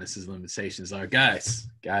where Giannis's limitations are. Guys.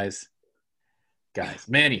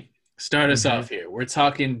 Manny, Start us off here. We're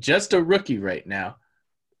talking just a rookie right now.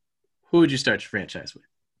 Who would you start your franchise with?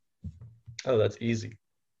 Oh, that's easy.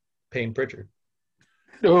 Payne Pritchard.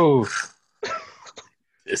 Oh,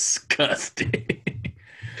 Disgusting.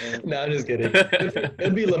 No, I'm just kidding.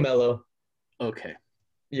 It'd be LaMelo. Okay.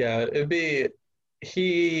 Yeah, it'd be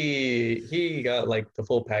he got like the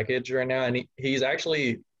full package right now, and he's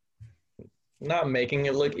actually not making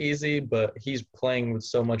it look easy, but he's playing with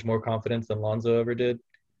so much more confidence than Lonzo ever did.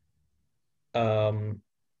 And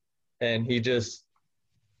he's just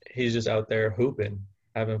out there hooping,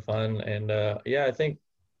 having fun, and yeah, I think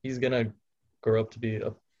he's gonna grow up to be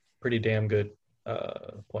a pretty damn good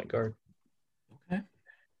point guard. Okay.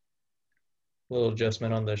 A little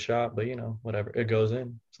adjustment on the shot, but whatever, it goes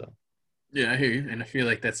in. So yeah, I hear you, and I feel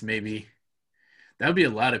like that would be a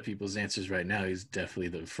lot of people's answers right now. He's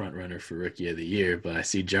definitely the front runner for Rookie of the Year, but I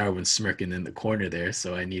see Jarwyn smirking in the corner there,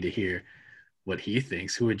 so I need to hear what he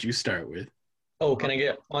thinks. Who would you start with? Oh, can I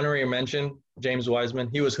get honorary mention? James Wiseman.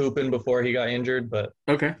 He was hooping before he got injured, but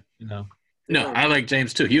okay. No, I like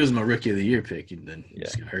James too. He was my Rookie of the Year pick, and then he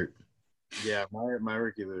just got hurt. Yeah, my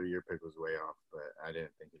Rookie of the Year pick was way off, but I didn't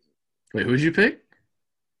think it. Wait, who'd you pick?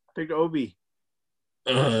 I picked Obi.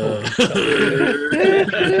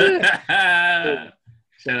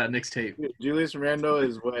 Shout out Nick's tape. Julius Randle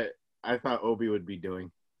is what I thought Obi would be doing.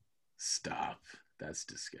 Stop. That's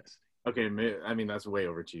disgusting. Okay, I mean that's way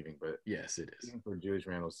overachieving, but yes, it is for Julius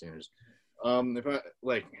Randle standards. If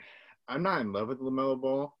I'm not in love with LaMelo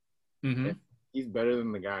Ball. Mm-hmm. He's better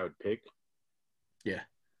than the guy I would pick. Yeah,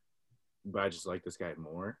 but I just like this guy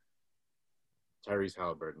more. Tyrese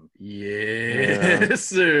Halliburton. Yes,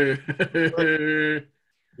 sir.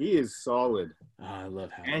 He is solid. Oh, I love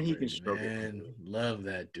Halliburton. And he can stroke it. Love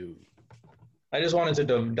that dude. I just wanted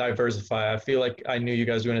to diversify. I feel like I knew you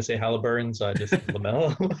guys were going to say Halliburton, so I just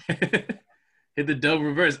LaMelo. Hit the double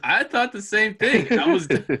reverse. I thought the same thing.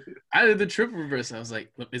 I did the triple reverse. I was like,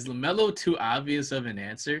 is LaMelo too obvious of an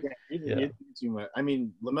answer? Yeah. Too much. I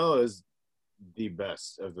mean, LaMelo is the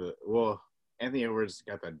best of the. Well, Anthony Edwards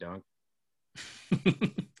got that dunk.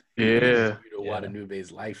 Yeah.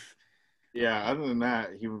 Wadanube's life. Yeah, other than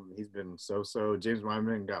that, he's been so. James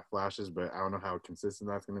Wiseman got flashes, but I don't know how consistent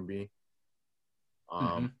that's going to be.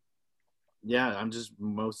 Yeah, I'm just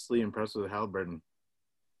mostly impressed with Halliburton.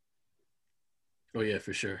 Oh yeah,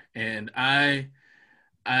 for sure. And I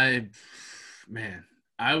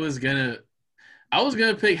was gonna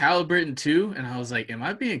pick Halliburton too, and I was like, am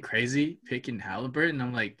I being crazy picking Halliburton?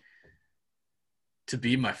 I'm like, to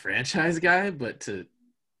be my franchise guy, but to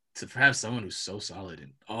have someone who's so solid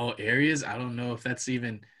in all areas, I don't know if that's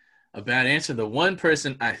even a bad answer. The one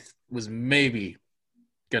person I was maybe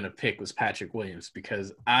gonna pick was Patrick Williams,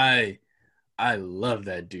 because I love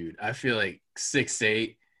that dude. I feel like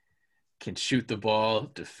 6'8", can shoot the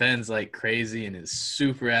ball, defends like crazy, and is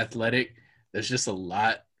super athletic. There's just a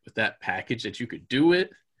lot with that package that you could do with.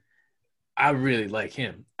 I really like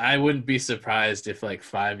him. I wouldn't be surprised if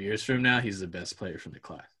 5 years from now he's the best player from the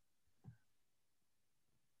class.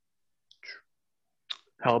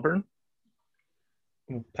 Halliburton?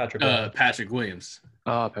 Patrick Williams.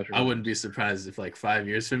 Patrick. I wouldn't be surprised if 5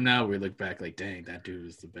 years from now we look back like, dang, that dude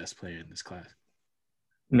is the best player in this class.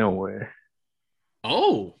 No way.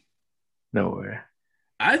 Oh. No way.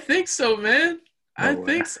 I think so, man. Hey,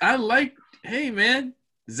 man,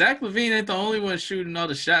 Zach LaVine ain't the only one shooting all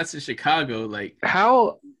the shots in Chicago.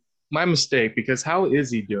 My mistake, because how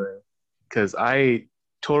is he doing? Because I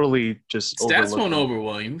totally just stats won't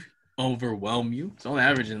overwhelm you. It's only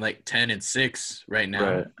averaging 10 and 6 right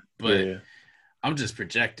now. Right. But yeah. I'm just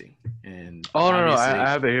projecting. And no, I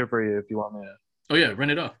have it here for you if you want me to. Oh yeah, run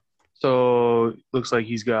it off. So looks like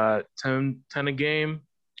he's got 10 a game,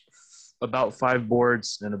 about 5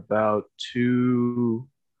 boards, and about 2.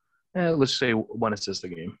 Let's say 1 assist a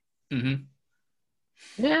game. Mm-hmm.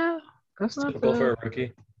 Yeah, that's not bad. Go for a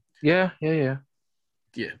rookie. Yeah,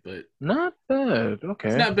 but not bad. Okay,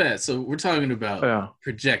 it's not bad. So we're talking about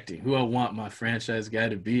projecting who I want my franchise guy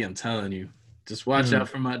to be. I'm telling you, just watch out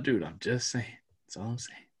for my dude. I'm just saying. That's all I'm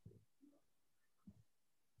saying.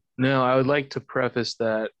 Now, I would like to preface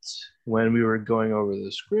that when we were going over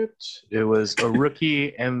the script, it was a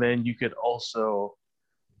rookie, and then you could also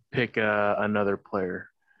pick another player.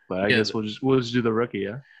 But I guess we'll just do the rookie,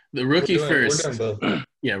 yeah? The rookie first.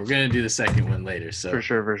 Yeah, we're gonna do the second one later. So for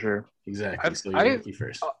sure. Exactly. So you're rookie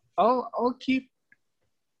first. I'll keep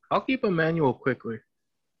Emmanuel quickly.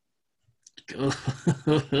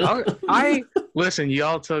 Listen.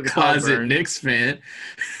 Y'all took closet Knicks fan.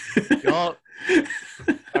 Y'all.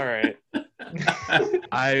 All right.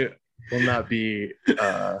 I will not be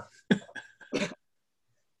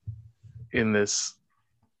in this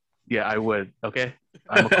Yeah, I would. Okay,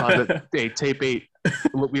 I'm a closet. Hey, tape 8.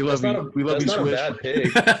 We love you. We love you, Swish. That's not a bad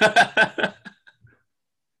pick.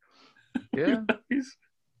 Yeah.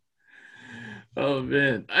 Oh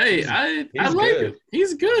man, I He's like good. him.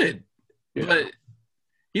 He's good, Yeah. but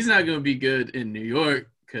he's not gonna be good in New York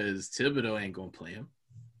because Thibodeau ain't gonna play him.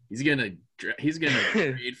 He's gonna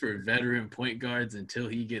trade for veteran point guards until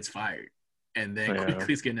he gets fired, and then quickly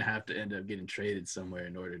he's gonna have to end up getting traded somewhere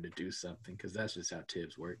in order to do something because that's just how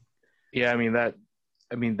Tibbs work. Yeah, I mean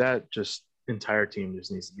that just entire team just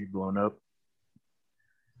needs to be blown up,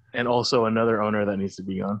 and also another owner that needs to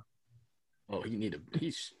be gone. Oh, he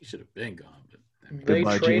should have been gone. But They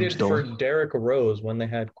Goodbye, traded James for Dolan. Derrick Rose when they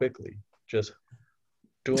had Quickly, just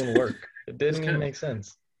doing work. It didn't even make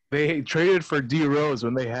sense. They traded for D Rose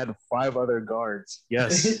when they had 5 other guards.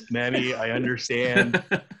 Yes, Manny, I understand.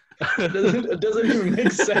 It doesn't even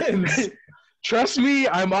make sense. Trust me,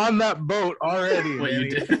 I'm on that boat already. What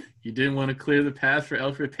Manny. you didn't want to clear the path for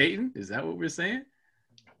Elfrid Payton? Is that what we're saying?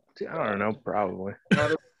 I don't know, probably.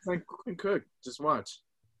 Like Quinn Cook. Just watch.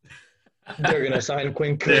 They're gonna sign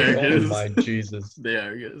Quinn Cook. There it Oh is. my Jesus! They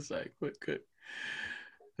are gonna sign quick.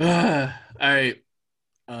 All right,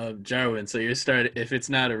 Jarwyn. So you're starting. If it's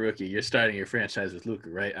not a rookie, you're starting your franchise with Luka,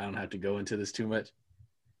 right? I don't have to go into this too much.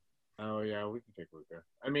 Oh yeah, we can pick Luka.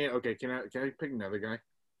 I mean, okay, can I pick another guy?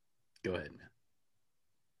 Go ahead, man.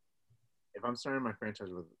 If I'm starting my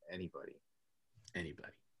franchise with anybody,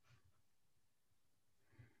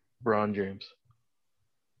 Bron James.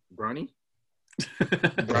 Bronny?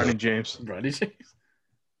 Bronny James. Bronny James.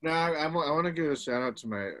 No, I want to give a shout out to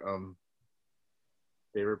my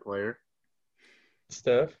favorite player,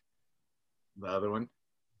 Steph. the other one.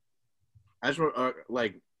 I just want,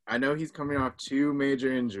 I know he's coming off 2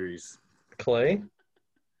 major injuries. Clay.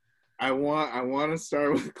 I want to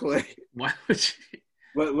start with Clay. Why would you?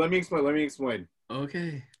 Let me explain.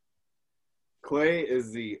 Okay. Clay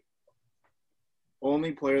is the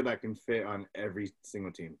only player that can fit on every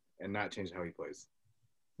single team and not change how he plays.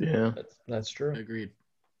 Yeah. That's true. Agreed.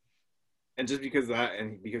 And just because of that,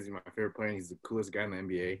 and because he's my favorite player, and he's the coolest guy in the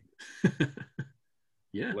NBA.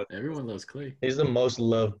 Yeah, everyone loves Clay. He's the most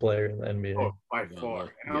loved player in the NBA. Oh, by far.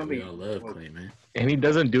 We all love Clay, man. And he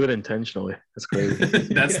doesn't do it intentionally. That's crazy.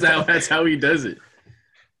 That's how he does it.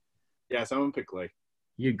 Yeah, so I'm gonna pick Clay.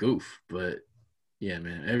 You goof, but yeah,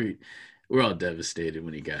 man. We're all devastated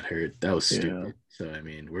when he got hurt. That was stupid. Yeah. So I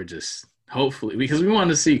mean, we're just hopefully because we want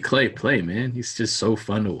to see Clay play, man. He's just so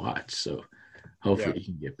fun to watch. So hopefully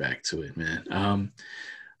he can get back to it, man.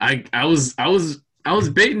 I was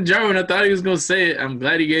baiting Jarwyn. I thought he was gonna say it. I'm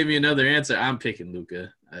glad he gave me another answer. I'm picking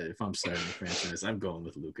Luka. If I'm starting the franchise, I'm going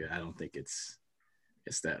with Luka. I don't think it's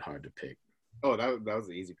that hard to pick. Oh, that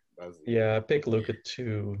was easy. Yeah, I picked Luka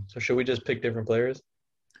too. So should we just pick different players?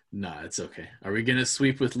 Nah, it's okay. Are we gonna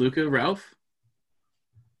sweep with Luka, Ralph?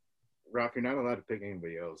 Ralph, you're not allowed to pick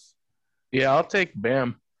anybody else. Yeah, I'll take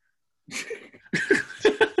Bam.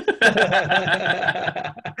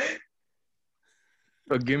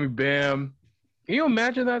 But give me Bam. Can you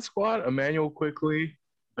imagine that squad? Emmanuel Quickly,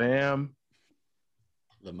 Bam.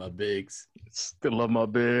 Love my bigs. Still love my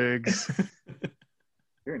bigs.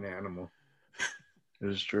 You're an animal. It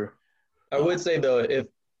is true. I would say though,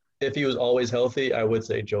 if he was always healthy, I would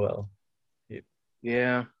say Joel.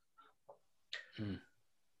 Yeah.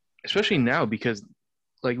 Especially now because,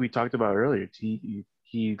 like we talked about earlier,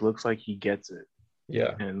 he looks like he gets it.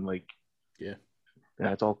 Yeah. And yeah,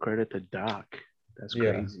 that's all credit to Doc. That's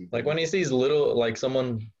yeah. crazy. Like when he sees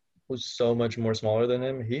someone who's so much more smaller than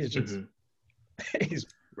him, he's just he's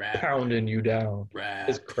pounding you down.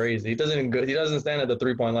 It's crazy. He doesn't stand at the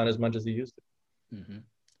 3-point line as much as he used to. Mm-hmm.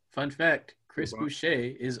 Fun fact: Chris Boucher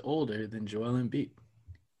is older than Joel Embiid.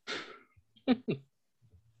 That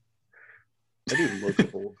dude looks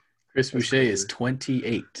old. Chris Boucher is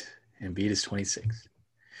 28. Embiid is 26.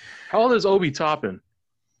 How old is Obi Toppin?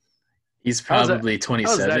 He's probably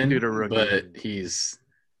 27, but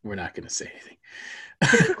we're not going to say anything.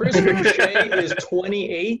 Chris Boucher is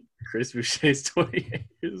 28? Chris Boucher is 28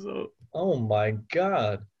 years old. Oh, my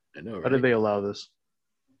God. I know, right? How did they allow this?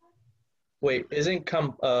 Wait, isn't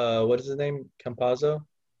what is his name? Campazzo?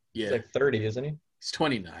 Yeah. He's like 30, isn't he? He's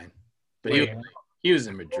 29. But he was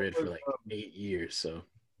in Madrid for like 8 years, so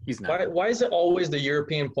he's not. Why is it always the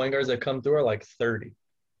European point guards that come through are like 30?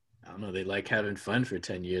 I don't know. They like having fun for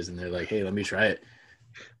 10 years, and they're like, hey, let me try it.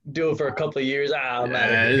 Do it for a couple of years. I'm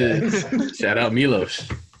out of here. Shout out Milos.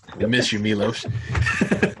 We miss you, Milos.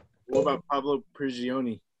 What about Pablo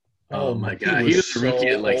Prigioni? Oh, my God. He was a rookie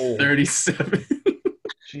at like 37.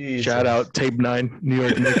 Jesus. Shout out Tape 9, New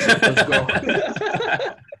York Knicks. Let's go.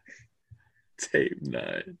 Tape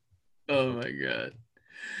 9. Oh, my God.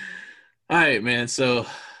 All right, man. So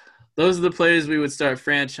those are the players we would start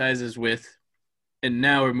franchises with. And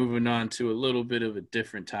now we're moving on to a little bit of a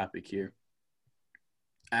different topic here.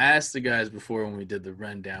 I asked the guys before when we did the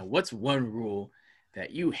rundown, what's one rule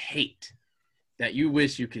that you hate, that you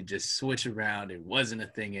wish you could just switch around, it wasn't a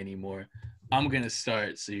thing anymore? I'm going to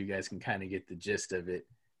start so you guys can kind of get the gist of it.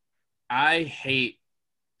 I hate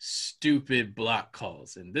stupid block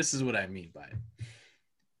calls, and this is what I mean by it.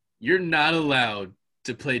 You're not allowed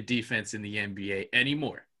to play defense in the NBA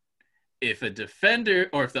anymore. If a defender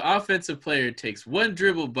or if the offensive player takes one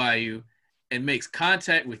dribble by you and makes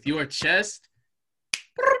contact with your chest,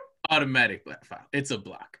 automatic black foul. It's a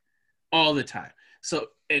block all the time. So,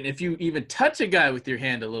 and if you even touch a guy with your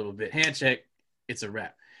hand a little bit, hand check, it's a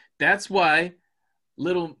wrap. That's why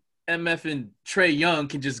little MF and Trae Young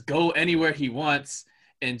can just go anywhere he wants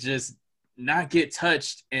and just not get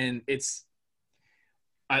touched. And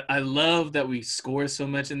I love that we score so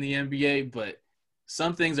much in the NBA, but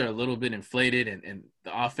some things are a little bit inflated and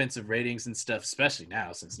the offensive ratings and stuff, especially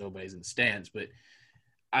now since nobody's in the stands, but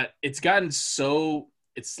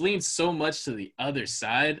it's leaned so much to the other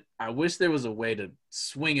side. I wish there was a way to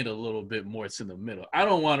swing it a little bit more to the middle. I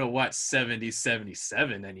don't want to watch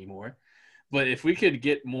 70-77 anymore, but if we could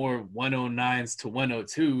get more 109s to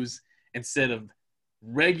 102s instead of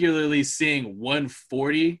regularly seeing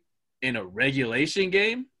 140 in a regulation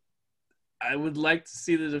game, I would like to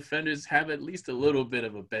see the defenders have at least a little bit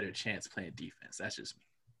of a better chance playing defense. That's just me.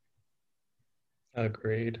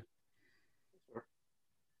 Agreed.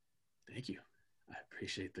 Thank you. I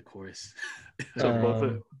appreciate the chorus. So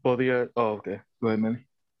both of you. Oh, okay. Go ahead, Manny.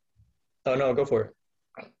 Oh no, go for it.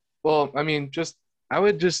 Well, I mean, I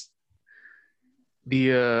would just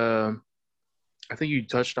I think you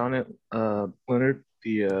touched on it, Leonard.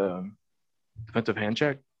 The defensive hand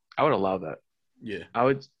check. I would allow that. Yeah. I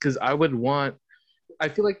would, because I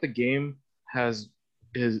feel like the game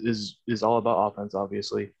is all about offense,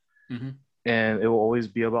 obviously, and it will always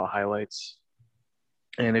be about highlights.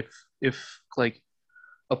 And if like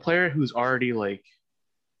a player who's already like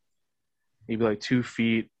maybe like 2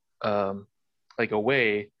 feet like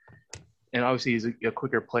away, and obviously he's a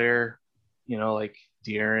quicker player, like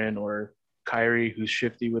De'Aaron or Kyrie, who's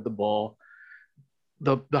shifty with the ball,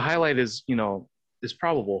 the highlight is is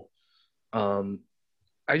probable.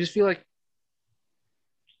 I just feel like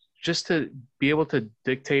just to be able to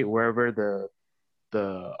dictate wherever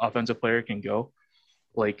the offensive player can go,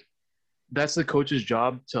 like that's the coach's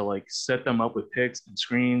job to like set them up with picks and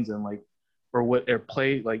screens and like or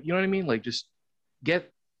play, like, you know what I mean? Like just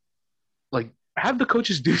have the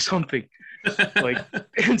coaches do something like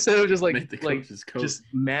instead of just just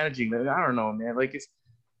managing that. I don't know, man. It's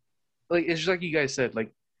just like you guys said,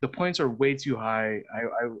 like the points are way too high.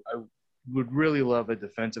 I would really love a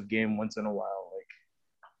defensive game once in a while. Like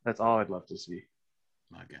that's all I'd love to see.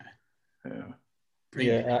 My guy.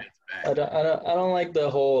 Yeah. I don't like the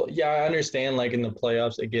whole. Yeah, I understand. Like in the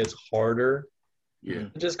playoffs, it gets harder. Yeah.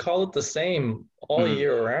 Just call it the same all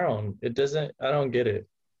year round. It doesn't. I don't get it.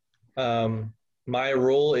 My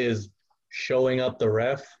rule is showing up the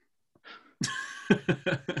ref.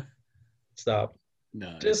 Stop.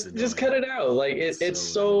 No. Just cut it out. Like it's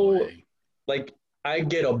so like I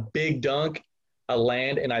get a big dunk, I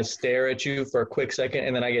land, and I stare at you for a quick second,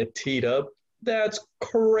 and then I get teed up. That's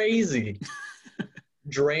crazy.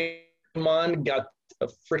 Draymond got a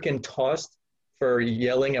freaking tossed for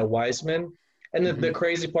yelling at Wiseman. And the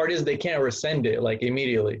crazy part is they can't rescind it like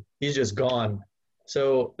immediately. He's just gone.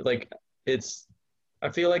 So like I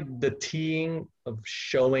feel like the teeing of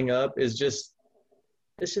showing up is just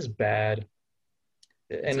bad.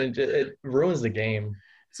 And it ruins the game.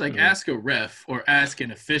 It's like ask a ref or ask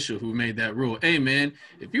an official who made that rule. Hey man,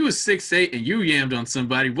 if you was 6'8" and you yammed on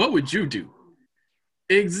somebody, what would you do?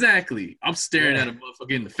 Exactly. I'm staring at a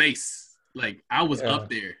motherfucker in the face. Like I was up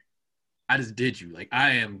there. I just did you. Like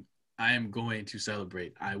I am going to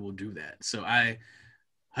celebrate. I will do that. So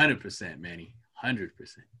 100%, Manny. 100%.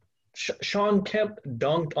 Sean Kemp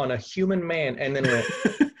dunked on a human man and then went,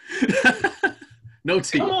 no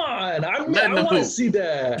team. Come on. I want to see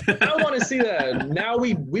that. I want to see that. Now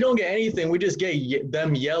we don't get anything. We just get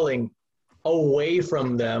them yelling away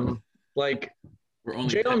from them. Like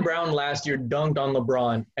Jaylen Brown last year dunked on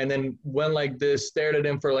LeBron and then went like this, stared at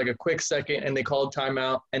him for like a quick second, and they called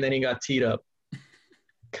timeout, and then he got teed up.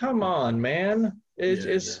 Come on, man.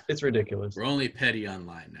 It's ridiculous. We're only petty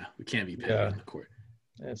online now. We can't be petty on the court.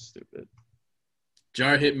 That's stupid.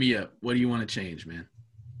 Jar, hit me up. What do you want to change, man?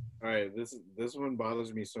 All right, this one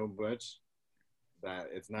bothers me so much that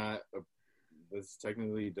this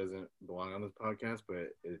technically doesn't belong on this podcast, but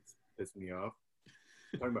it's pissed me off.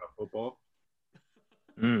 I'm talking about football.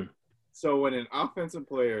 So when an offensive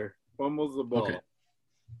player fumbles the ball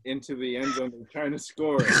into the end zone, they're trying to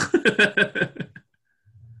score it,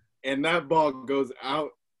 and that ball goes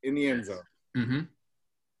out in the end zone. Mm-hmm.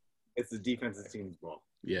 It's the defensive team's ball.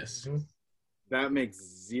 Yes. Mm-hmm. That makes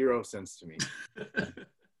zero sense to me.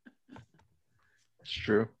 It's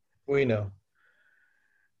true. We know.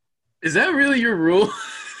 Is that really your rule?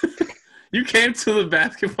 You came to the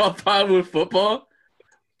basketball pod with football?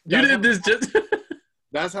 You did this just...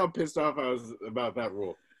 That's how pissed off I was about that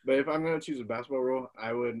rule. But if I'm going to choose a basketball rule,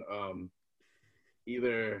 I would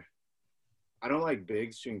either – I don't like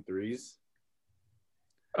bigs shooting threes.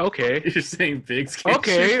 Okay. You're saying bigs can't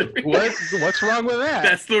Okay. shoot threes? What's wrong with that?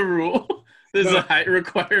 That's the rule? There's a height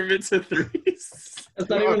requirement to threes? That's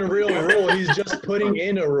not even a real rule. He's just putting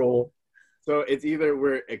in a rule. So it's either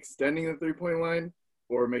we're extending the three-point line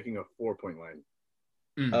or making a four-point line.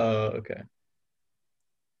 Okay.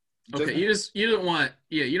 Okay, you don't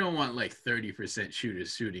want like 30%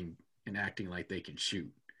 shooters shooting and acting like they can shoot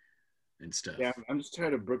and stuff. Yeah, I'm just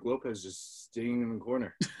tired of Brook Lopez just staying in the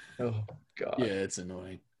corner. Oh God. Yeah, it's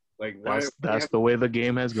annoying. Like why? That's the way the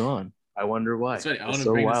game has gone. I wonder why. It's funny. I want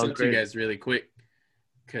to bring this up to you guys really quick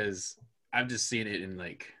because I've just seen it in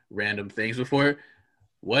like random things before.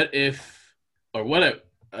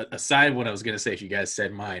 Aside what I was gonna say, if you guys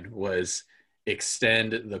said mine was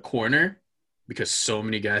extend the corner. Because so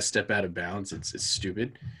many guys step out of bounds, it's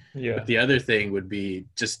stupid. Yeah. But the other thing would be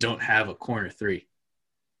just don't have a corner three.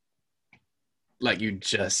 Like you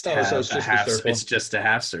just have so it's a just half. a circle. It's just a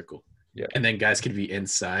half circle. Yeah. And then guys could be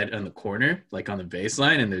inside on the corner, like on the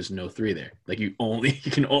baseline, and there's no three there. Like you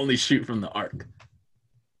can only shoot from the arc.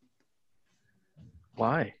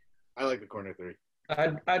 Why? I like the corner three.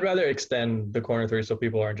 I'd rather extend the corner three so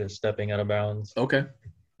people aren't just stepping out of bounds. Okay.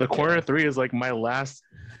 The corner three is like my last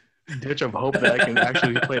ditch of hope that I can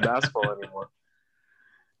actually play basketball anymore.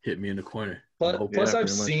 Hit me in the corner. Plus I've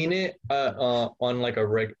seen it on like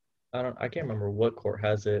a I can't remember what court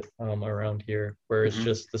has it around here where it's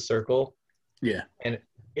just the circle. Yeah. And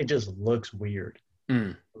it just looks weird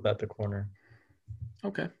about the corner.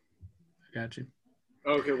 Okay. I got you.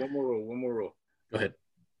 Okay, one more rule. Go ahead.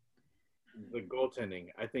 The goaltending.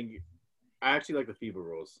 I actually like the FIBA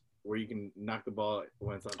rules where you can knock the ball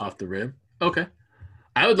when it's off the rim. Okay.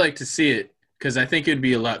 I would like to see it because I think it'd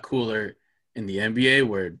be a lot cooler in the NBA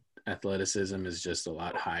where athleticism is just a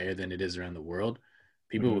lot higher than it is around the world.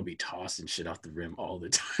 People would be tossing shit off the rim all the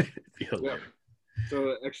time. Yeah.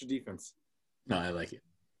 So extra defense. No, I like it.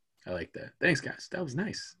 I like that. Thanks, guys. That was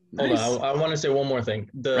nice. Hold on. I want to say one more thing.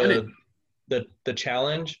 The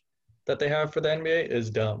challenge that they have for the NBA is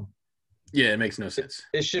dumb. Yeah, it makes no sense.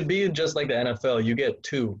 It should be just like the NFL. You get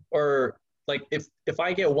two. Or like if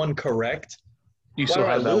I get one correct, you still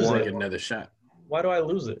have that one. Get another shot. Why do I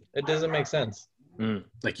lose it? It doesn't make sense.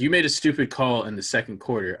 Like you made a stupid call in the second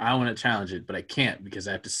quarter. I want to challenge it, but I can't because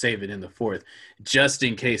I have to save it in the fourth just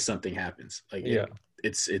in case something happens. Like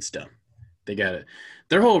it's dumb. They got it.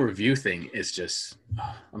 Their whole review thing is just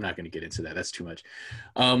I'm not going to get into that. That's too much.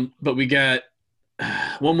 But we got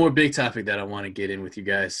one more big topic that I want to get in with you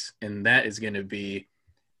guys, and that is going to be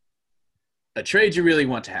a trade you really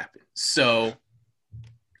want to happen. So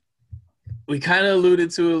we kind of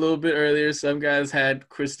alluded to it a little bit earlier. Some guys had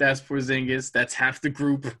Kristaps Porzingis. That's half the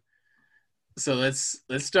group. So let's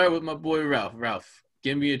start with my boy Ralph. Ralph,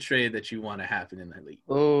 give me a trade that you want to happen in that league.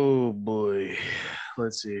 Oh boy,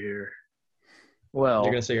 let's see here. Well,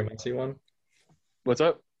 you're gonna say your messy one. What's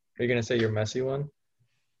up? Are you gonna say your messy one?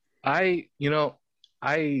 I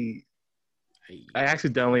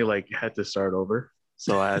accidentally had to start over,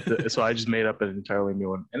 so I just made up an entirely new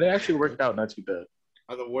one, and it actually worked out not too bad.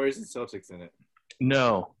 Are the Warriors and Celtics in it?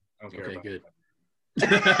 No. I don't care okay, about good.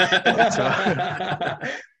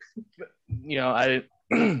 I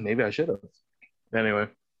maybe I should have. Anyway,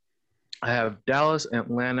 I have Dallas,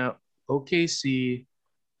 Atlanta, OKC,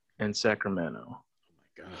 and Sacramento. Oh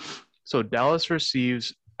my god! So Dallas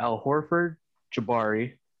receives Al Horford,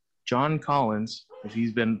 Jabari, John Collins, if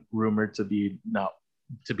he's been rumored to be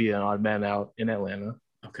an odd man out in Atlanta.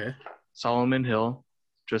 Okay. Solomon Hill,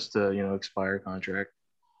 just to expire contract.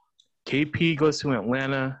 KP goes to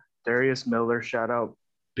Atlanta. Darius Miller, shout out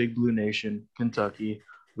Big Blue Nation, Kentucky.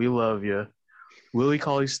 We love you. Willie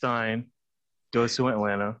Cauley-Stein goes to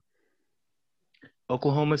Atlanta.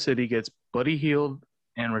 Oklahoma City gets Buddy Hield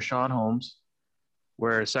and Rashad Holmes,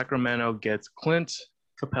 where Sacramento gets Clint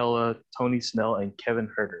Capella, Tony Snell, and Kevin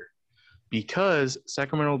Huerter. Because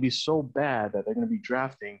Sacramento will be so bad that they're going to be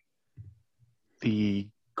drafting the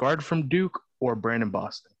guard from Duke or Brandon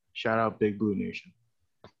Boston. Shout out Big Blue Nation.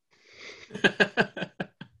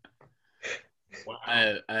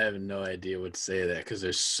 I have no idea what to say to that because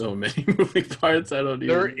there's so many moving parts. I don't even.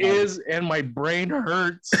 There is, and my brain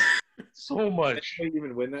hurts so much. Did you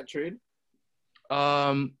even win that trade?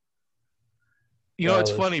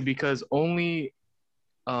 It's funny because only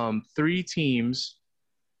 3 teams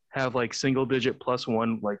have like single digit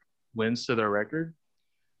 +1 like wins to their record,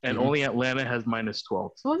 and only Atlanta has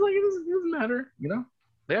 -12. So I was like, it doesn't matter,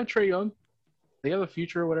 They have Trae Young, they have a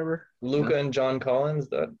future or whatever. Luka and John Collins,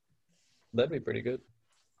 that'd be pretty good.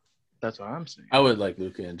 That's what I'm saying. I would like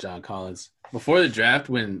Luka and John Collins. Before the draft,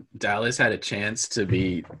 when Dallas had a chance to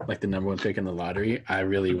be like the number 1 pick in the lottery, I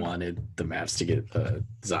really wanted the Mavs to get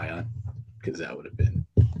Zion because that would have been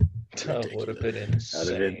That would have been insane.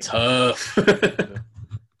 That would have been tough.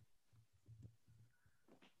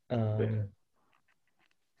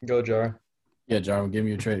 Go Jar. Yeah, Jarwyn, give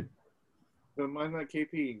me a trade. But mine's not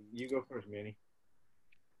KP. You go first, Manny.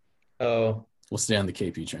 Oh. We'll stay on the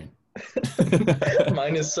KP train.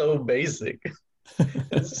 Mine is so basic.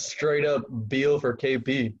 It's straight up Beal for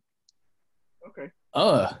KP. Okay.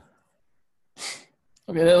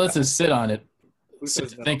 Okay, let's just sit on it.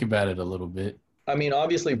 Think about it a little bit. I mean,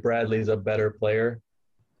 obviously Bradley's a better player.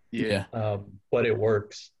 Yeah. But it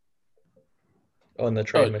works on the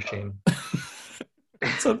trade machine.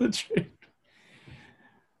 It's on the trade.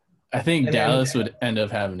 I think Dallas would end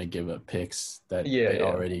up having to give up picks that they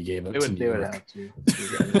already gave up to New York. They would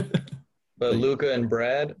have to. But Luka and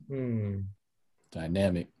Brad,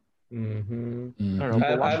 dynamic. Mm-hmm.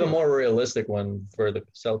 I have a more realistic one for the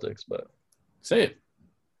Celtics, but say it.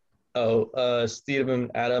 Steven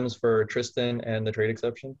Adams for Tristan and the trade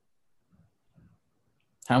exception.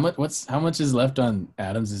 How much is left on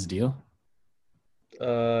Adams' deal?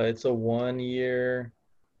 It's a 1 year.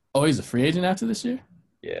 Oh, he's a free agent after this year?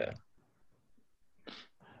 Yeah.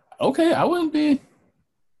 Okay, I wouldn't be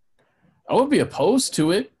opposed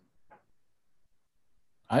to it.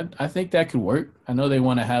 I think that could work. I know they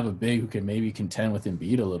want to have a big who can maybe contend with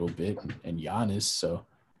Embiid a little bit and Giannis, so.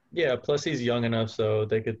 Yeah, plus he's young enough so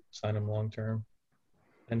they could sign him long term.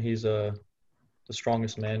 And he's the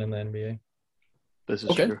strongest man in the NBA. This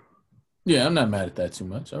is true. Yeah, I'm not mad at that too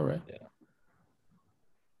much. All right. Yeah.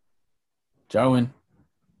 Jarwyn,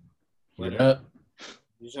 what up?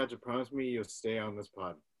 You just have to promise me you'll stay on this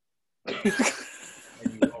pod.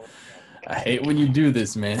 I hate when you do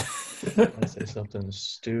this, man. I say something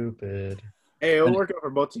stupid. Hey, it'll work out for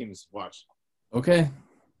both teams. Watch. Okay.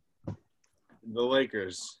 The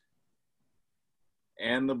Lakers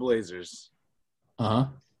and the Blazers. Uh-huh.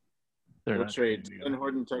 We'll trade Jalen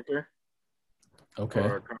Horton-Tucker for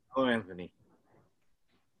Carmelo Anthony.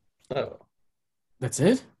 Oh. That's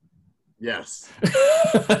it? Yes.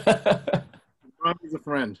 LeBron is a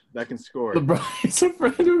friend that can score. LeBron is a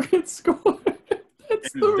friend who can score.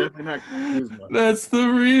 That's the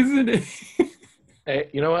reasoning. Hey,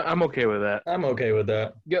 you know what? I'm okay with that. I'm okay with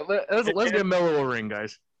that. Yeah, let's get Melo a ring,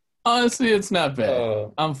 guys. Honestly, it's not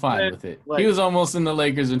bad. I'm fine with it. He was almost in the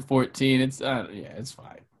Lakers in 14. It's it's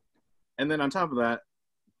fine. And then on top of that,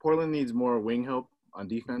 Portland needs more wing help on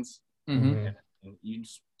defense. Mm-hmm. And you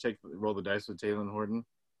just roll the dice with Taylor and Horton.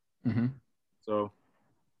 Mm-hmm. So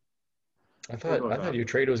I thought your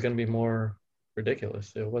trade was going to be more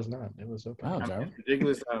ridiculous. It was not. It was okay. Wow, it's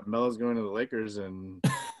ridiculous that Melo's going to the Lakers and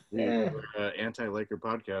anti-Laker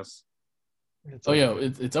podcast. It's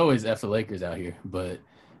always F the Lakers out here, but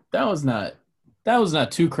that was not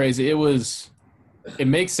too crazy. It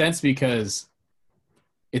makes sense because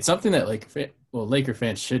it's something that Laker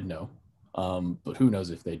fans should know, but who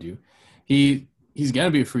knows if they do. He's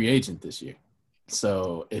gonna be a free agent this year,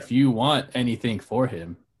 so if you want anything for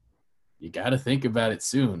him, you got to think about it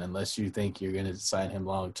soon, unless you think you're gonna sign him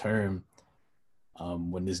long term.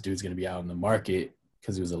 When this dude's gonna be out in the market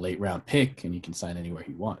because he was a late round pick and he can sign anywhere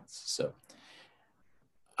he wants. So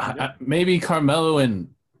maybe Carmelo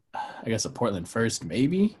and I guess a Portland first,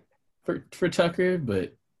 maybe for Tucker,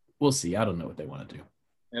 but we'll see. I don't know what they want to do.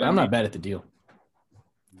 But I'm not bad at the deal.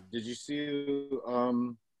 Did you see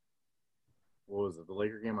what was it, the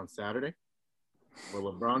Laker game on Saturday? Where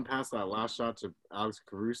LeBron passed that last shot to Alex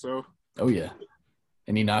Caruso. Oh yeah.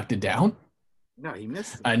 And he knocked it down? No, he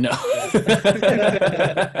missed it. I know.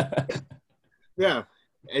 Yeah.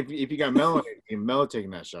 If you got Melo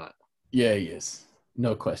taking that shot. Yeah, he is.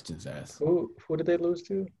 No questions asked. Who did they lose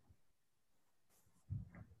to?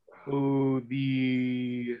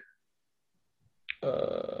 The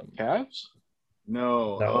Cavs?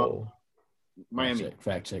 No. Miami.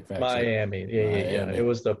 Fact check. Miami. Yeah. It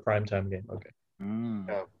was the primetime game. Okay.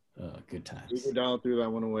 Yeah. Good times. Iguodala threw that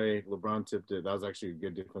one away. LeBron tipped it. That was actually a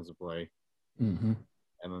good defensive play. Mm-hmm.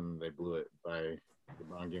 And then they blew it by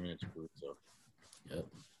LeBron giving it to Caruso. Yep.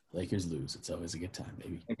 Lakers lose. It's always a good time,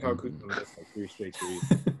 baby. And Kyle Kuzma missed like 3 straight threes.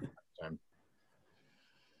 Time.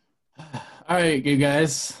 All right, you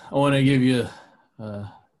guys. I want to give you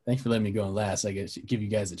thanks for letting me go in last. I guess give you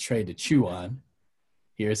guys a trade to chew on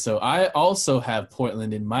here. So I also have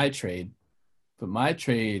Portland in my trade, but my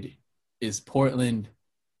trade is Portland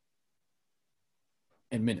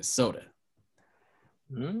and Minnesota.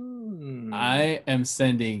 I am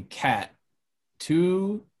sending Cat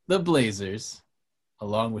to the Blazers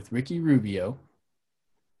along with Ricky Rubio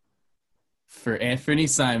for Anthony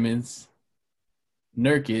Simons,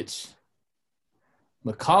 Nurkic,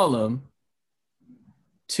 McCollum,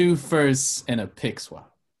 2 firsts, and a pick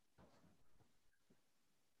swap.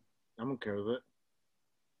 I'm okay with it.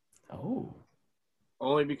 Oh.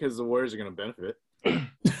 Only because the Warriors are going to benefit.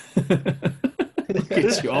 Look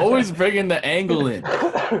at you. Always bringing the angle in.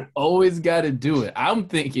 Always got to do it. I'm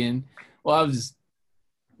thinking,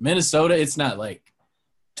 Minnesota, it's not like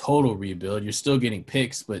total rebuild. You're still getting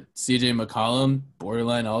picks, but CJ McCollum,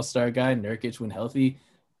 borderline all-star guy, Nurkic when healthy,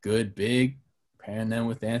 good, big, pairing them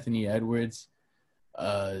with Anthony Edwards,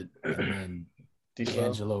 and then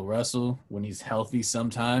D'Angelo Russell when he's healthy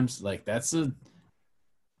sometimes. Like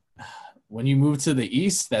when you move to the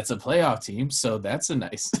East, that's a playoff team. So that's a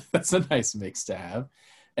nice mix to have.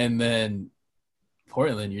 And then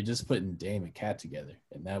Portland, you're just putting Dame and Cat together,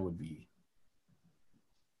 and that would be.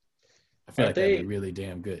 I feel like that'd be really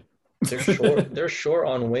damn good. They're short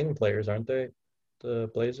on wing players, aren't they? The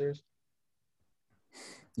Blazers.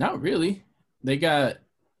 Not really. They got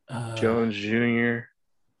Jones Jr.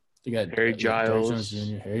 They got Harry Giles. Jones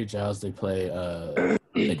Jr., Harry Giles. They play.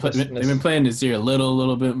 They've been playing this year a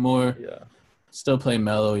little bit more. Yeah. Still play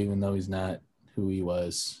Melo, even though he's not who he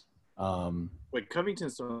was. Wait,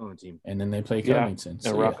 Covington's still on the team. And then they play Covington.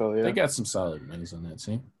 And Rocco, They got some solid wings on that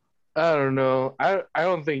team. I don't know. I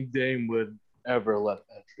don't think Dame would ever let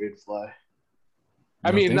that trade fly.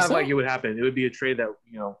 I mean, not like it would happen. It would be a trade that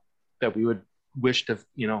that we would wish to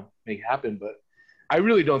make happen. But I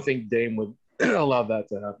really don't think Dame would allow that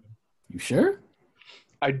to happen. You sure?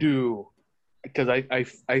 I do, because I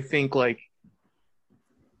think like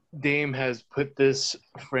Dame has put this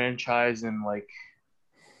franchise in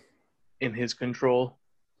his control.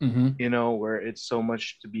 Mm-hmm. Where it's so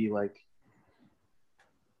much to be like,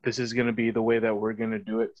 this is going to be the way that we're going to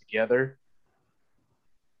do it together,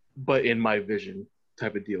 but in my vision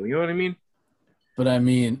type of deal. You know what I mean? But I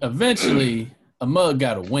mean, eventually a mug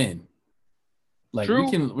got to win. Like we're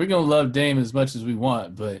going to love Dame as much as we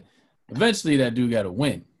want, but eventually that dude got to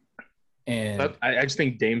win. And I just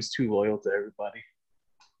think Dame's too loyal to everybody.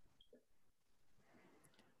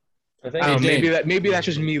 I think maybe that's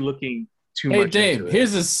just me looking too much. Hey Dame, into it.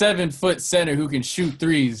 here's a 7-foot center who can shoot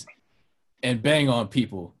threes and bang on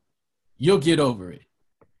people. You'll get over it.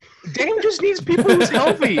 Dame just needs people who's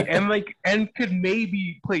healthy and could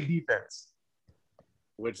maybe play defense.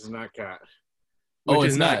 Which is not Cat. Oh,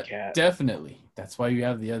 it's not Cat. Definitely. That's why you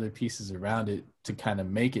have the other pieces around it to kind of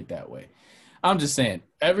make it that way. I'm just saying,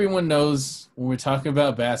 everyone knows when we're talking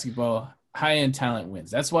about basketball, high-end talent wins.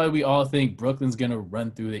 That's why we all think Brooklyn's going to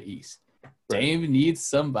run through the East. Right. Dame needs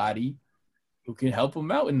somebody who can help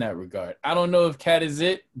him out in that regard. I don't know if Cat is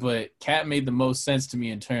it, but Cat made the most sense to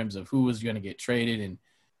me in terms of who was going to get traded and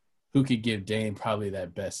who could give Dame probably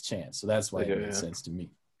that best chance. So that's why it made sense to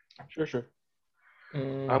me. Sure.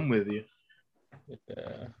 I'm with you.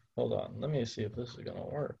 Yeah. Hold on. Let me see if this is going to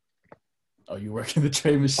work. Oh, you working the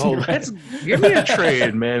trade machine? Oh, give me a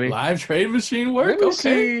trade, Manny. Live trade machine work? Let me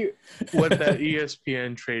see what that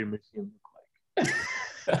ESPN trade machine look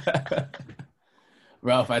like.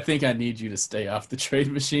 Ralph, I think I need you to stay off the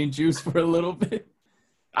trade machine juice for a little bit.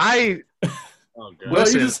 Oh, God. Well,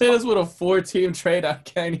 you just hit us with a 4-team trade. I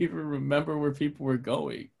can't even remember where people were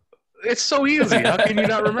going. It's so easy. How can you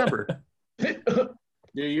not remember? Yeah,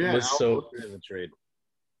 you had Al in the trade.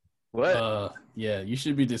 What? Yeah, you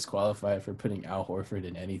should be disqualified for putting Al Horford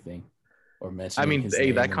in anything or mentioning his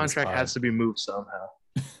name that contract has to be moved somehow.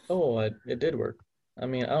 Oh, it did work. I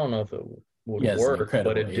mean, I don't know if it would work,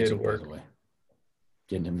 but it did work.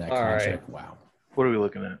 Getting him that contract. Right. Wow. What are we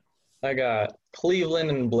looking at? I got Cleveland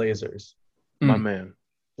and Blazers. My man.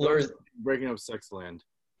 Breaking up Sexland.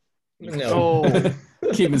 No. Oh.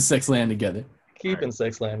 Keeping Sexland together.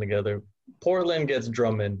 Sexland together. Portland gets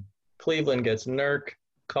Drummond. Cleveland gets Nurk,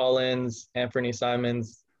 Collins, Anthony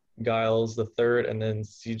Simons, Giles the third, and then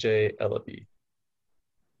CJ Ellaby.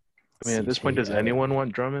 I mean, at this point, does anyone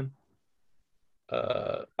want Drummond?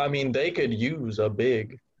 I mean, they could use a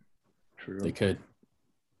big. True. They could.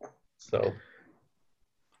 So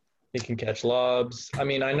He can catch lobs. I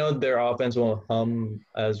mean, I know their offense will hum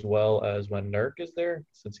as well as when Nurk is there,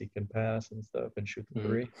 since he can pass and stuff and shoot the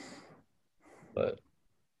three. But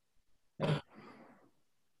yeah.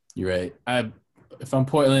 You're right. If I'm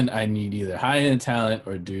Portland, I need either high-end talent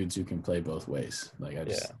or dudes who can play both ways. Like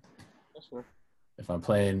if I'm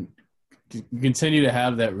playing, continue to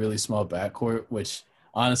have that really small backcourt, which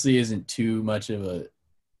honestly isn't too much of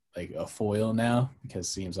a foil now, because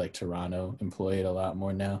it seems like Toronto employ it a lot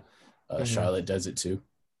more now. Charlotte does it too.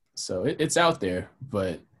 So it's out there,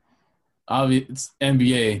 but obviously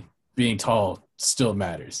NBA, being tall still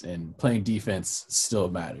matters, and playing defense still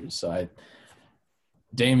matters. So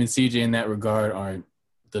Dame and CJ in that regard aren't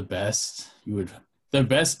the best. Their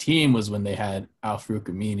best team was when they had Al-Farouq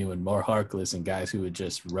Aminu and Mo Harkless and guys who would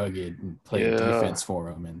just rugged and play defense for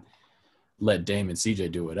them and let Dame and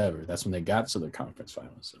CJ do whatever. That's when they got to their conference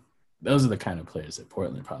finals. So those are the kind of players that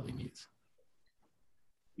Portland probably needs.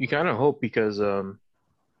 You kind of hope, because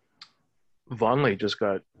Vonleh just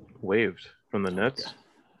got waived from the Nets.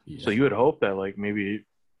 Yeah. So you would hope that maybe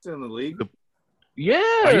it's in the league. Yeah.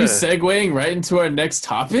 Are you segueing right into our next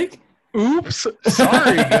topic? Oops.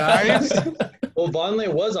 Sorry, guys. Well,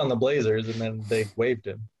 Vonleh was on the Blazers, and then they waived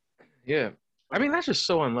him. Yeah. I mean, that's just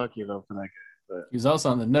so unlucky, though, for that guy. But he was also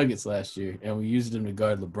on the Nuggets last year, and we used him to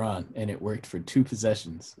guard LeBron, and it worked for 2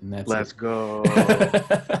 possessions. And Let's go.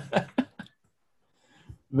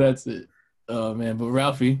 That's it. Oh, man. But,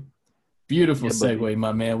 Ralphie, beautiful segue,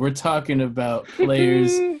 my man. We're talking about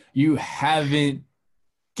players you haven't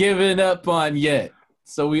given up on yet.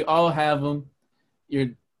 So we all have them.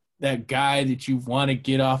 You're that guy that you want to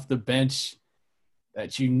get off the bench,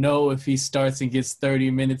 that you know if he starts and gets 30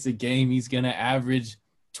 minutes a game, he's going to average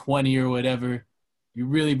 20 or whatever. You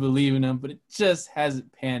really believe in him, but it just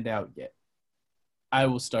hasn't panned out yet. I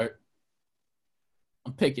will start.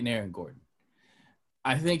 I'm picking Aaron Gordon.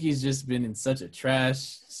 I think he's just been in such a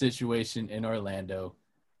trash situation in Orlando.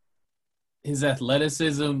 His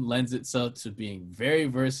athleticism lends itself to being very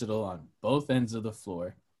versatile on both ends of the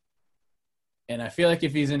floor. And I feel like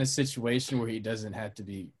if he's in a situation where he doesn't have to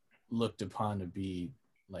be looked upon to be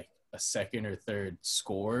like a second or third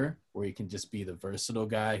scorer, where he can just be the versatile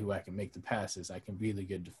guy who I can make the passes, I can be the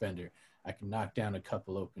good defender, I can knock down a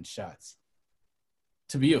couple open shots.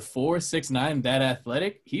 To be a 4'6'9", that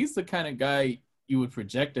athletic, he's the kind of guy you would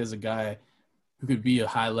project as a guy who could be a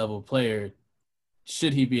high-level player,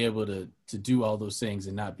 should he be able to do all those things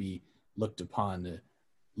and not be looked upon to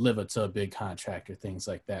live up to a big contract or things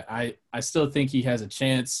like that. I still think he has a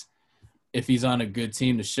chance if he's on a good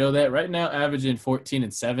team to show that. Right now, averaging 14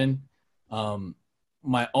 and 7.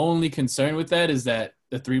 My only concern with that is that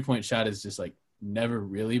the three-point shot has just never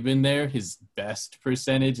really been there. His best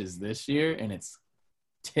percentage is this year, and it's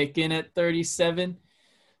ticking at 37.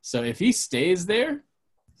 So if he stays there,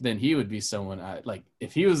 then he would be someone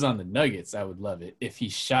if he was on the Nuggets, I would love it if he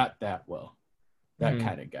shot that well, that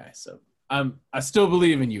kind of guy. So I still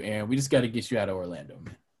believe in you, Aaron. We just got to get you out of Orlando,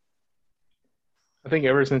 man. I think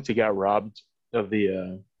ever since he got robbed of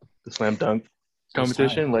the slam dunk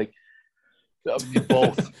competition, both,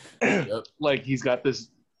 yep. He's got this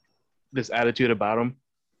attitude about him,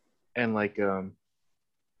 and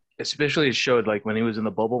especially it showed when he was in the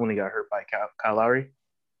bubble when he got hurt by Kyle Lowry.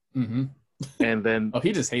 Mm-hmm. And then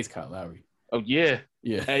he just hates Kyle Lowry. Oh yeah.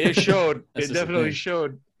 It showed. It definitely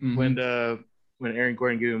showed when Aaron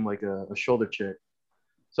Gordon gave him a shoulder check.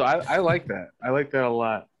 So I like that. I like that a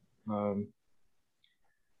lot.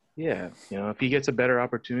 Yeah, if he gets a better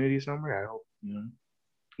opportunity somewhere, I hope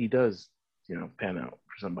he does pan out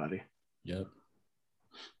for somebody. Yep.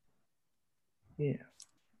 Yeah.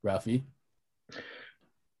 Ralphie.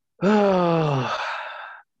 Oh.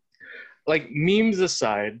 Memes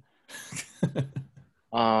aside,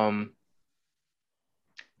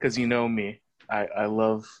 because you know me, I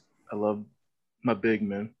love my big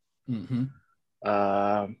men. Mm-hmm.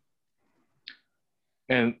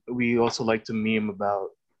 And we also like to meme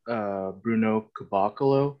about Bruno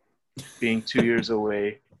Caboclo being 2 years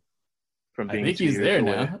away from being. I think he's there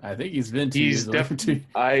away. Now. I think he's been 2 years away.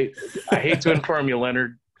 I hate to inform you,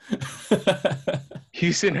 Leonard.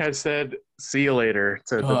 Houston has said, "See you later"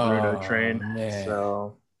 to the Bruno train. Man.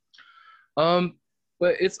 So,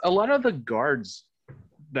 but it's a lot of the guards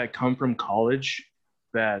that come from college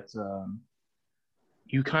that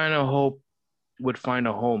you kind of hope would find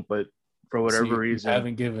a home, but for whatever reason, I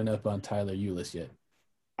haven't given up on Tyler Ulis yet.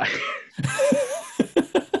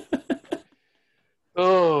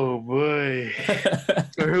 Oh boy!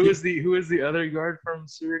 Who is the other guard from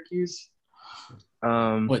Syracuse?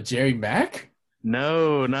 What, Jerry Mack?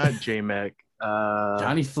 No, not J Mac.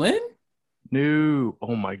 Johnny Flynn? No.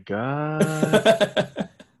 Oh my God.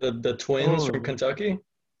 The twins from Kentucky.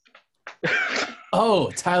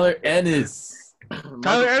 Oh, Tyler Ennis.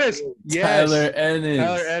 Tyler Ennis. Yes. Tyler Ennis.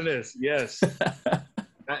 Tyler Ennis. Yes.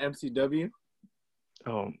 Not MCW.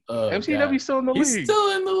 Oh, MCW still in the league. He's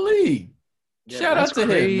still in the league. Yeah, Shout out to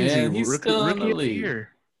crazy. him, man. He's still in the league.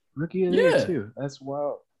 Rookie of the year too. That's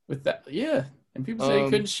wild. With that, yeah. And people say he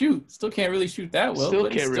couldn't shoot. Still can't really shoot that well. Still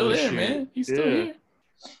but he's can't still really there, shoot. man. He's still here.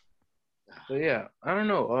 But yeah, I don't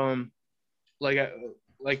know.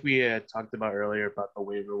 Like we had talked about earlier about the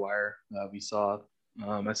waiver wire we saw.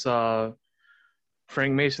 I saw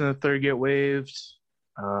Frank Mason III get waived.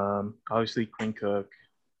 Obviously Quinn Cook.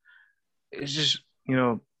 It's just,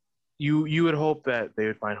 you would hope that they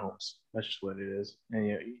would find homes. That's just what it is.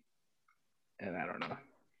 And I don't know.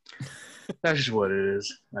 That's just what it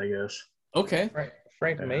is, I guess. Okay. Right.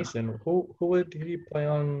 Frank Mason. Who would he play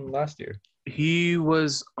on last year? He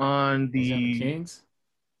was on the Kings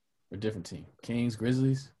or different team. Kings,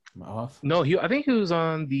 Grizzlies. Am I off? No, I think he was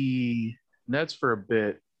on the Nets for a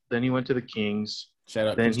bit. Then he went to the Kings. Shout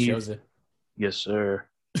out then to Chioza. Yes, sir.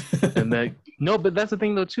 And then but that's the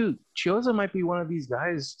thing though too. Chioza might be one of these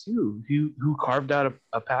guys too who carved out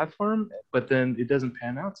a path for him, but then it doesn't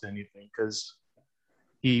pan out to anything because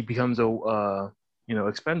he becomes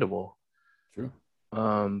expendable. True.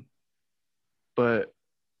 But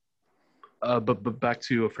back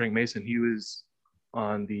to Frank Mason. He was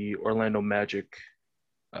on the Orlando Magic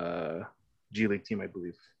G League team, I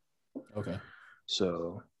believe. Okay.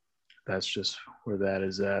 So that's just where that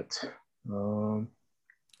is at.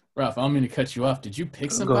 Ralph, I don't mean to cut you off. Did you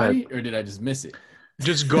pick somebody or did I just miss it?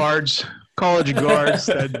 Just guards, college guards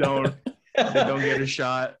that don't get a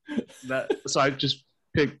shot. So I just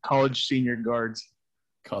picked college senior guards,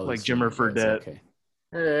 like Jimmer Fredette. Okay.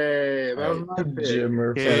 Hey, that was my pick.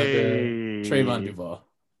 Jimmer Fredette.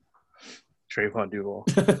 Trayvon Duval.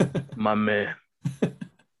 My man.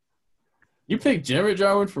 You picked Manny and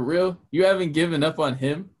Jarwyn for real? You haven't given up on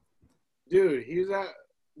him? Dude, didn't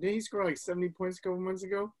he score like 70 points a couple months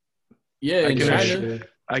ago? Yeah, in China.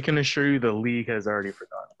 I can assure you the league has already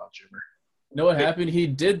forgotten about Jimmer. You know what happened? He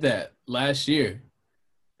did that last year,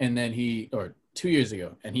 and then 2 years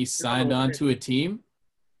ago, and he signed on to a team,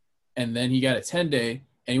 and then he got a 10-day,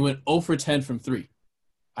 and he went 0 for 10 from 3.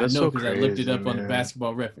 That's I know because so I looked it up crazy, on the man.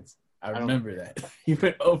 Basketball Reference. I remember that. He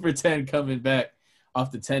went 0 for 10 coming back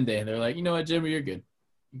off the 10-day, and they're like, you know what, Jimmy, you're good.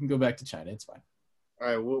 You can go back to China. It's fine. All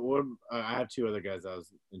right, what I have two other guys I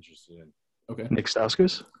was interested in. Okay. Nick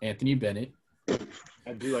Stauskas? Anthony Bennett.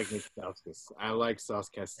 I do like Nick Stauskas. I like Sauce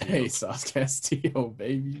Castillo. Hey, Sauce Castillo,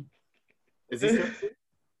 baby. Is he still?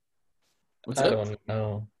 What's I up? don't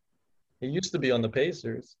know. He used to be on the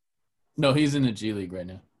Pacers. No, he's in the G League right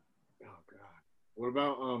now. Oh God. What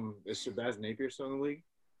about is Shabazz Napier still in the league?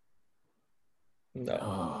 No,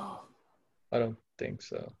 Oh, I don't think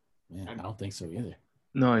so. man, I don't think so either.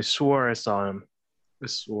 No, I swore I saw him. I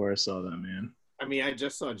swore I saw that man. I mean, I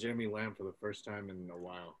just saw Jeremy Lamb for the first time in a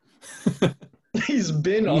while. He's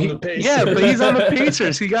been on the Pacers. Yeah, but he's on the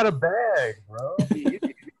Pacers. He got a bag, bro. He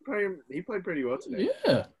played pretty well today.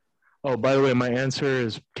 Yeah. Oh, by the way, my answer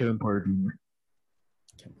is Kevin Porter Jr.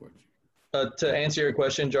 To answer your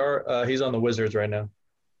question, Jar, he's on the Wizards right now.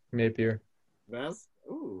 Napier. That's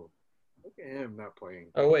ooh. Look at him not playing.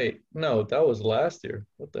 Oh wait, no, that was last year.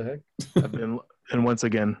 What the heck? Once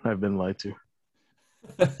again, I've been lied to.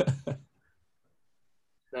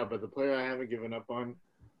 No, but the player I haven't given up on,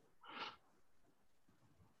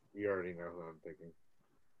 you already know who I'm picking.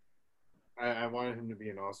 I wanted him to be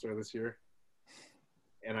an all-star this year,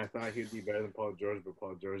 and I thought he'd be better than Paul George, but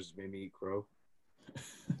Paul George just made me eat crow.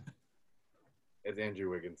 It's Andrew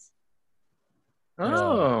Wiggins.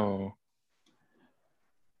 Oh.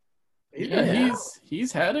 Yeah,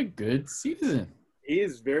 he's had a good season. He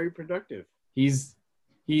is very productive. He's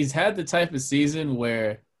had the type of season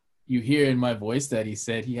where you hear in my voice that he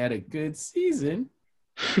said he had a good season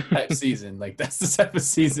type season. Like that's the type of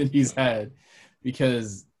season he's had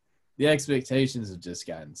because the expectations have just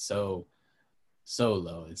gotten so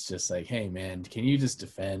low. It's just like, hey man, can you just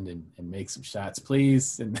defend and make some shots,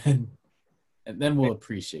 please? And then we'll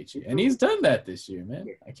appreciate you. And he's done that this year, man.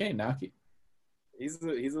 I can't knock it. He's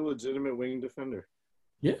a legitimate wing defender.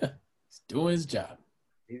 Yeah, he's doing his job.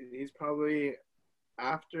 He's probably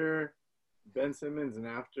after Ben Simmons and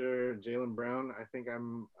after Jaylen Brown. I think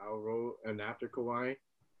I'll roll, and after Kawhi,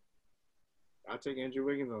 I'll take Andrew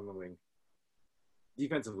Wiggins on the wing.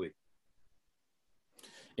 Defensively,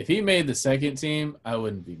 if he made the second team, I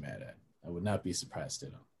wouldn't be mad at it. I would not be surprised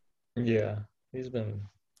at him. Yeah, he's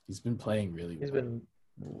been playing really well. He's been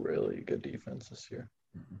really good defense this year.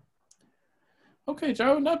 Mm-hmm. Okay,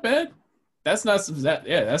 Jarwyn, not bad. that's not some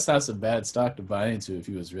bad stock to buy into if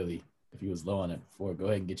he was low on it before. Go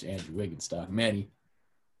ahead and get your Andrew Wiggins stock. Manny,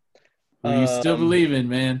 who you still believe in,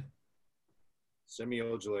 man? Semi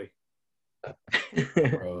Ojale.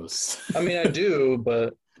 Gross. I mean, I do,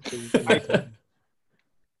 but I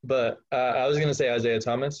was gonna say Isaiah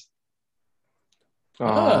Thomas.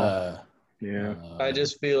 Yeah. I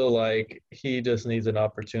just feel like he just needs an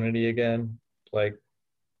opportunity again. Like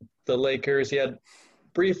the Lakers, he had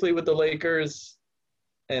briefly with the Lakers,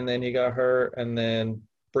 and then he got hurt, and then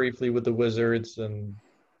briefly with the Wizards, and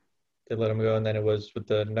they let him go, and then it was with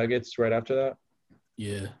the Nuggets right after that.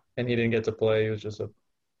 Yeah. And he didn't get to play.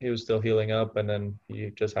 He was still healing up, and then he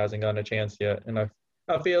just hasn't gotten a chance yet. And I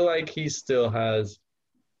feel like he still has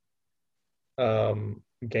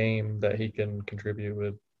game that he can contribute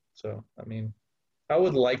with. So, I mean, I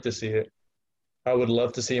would like to see it. I would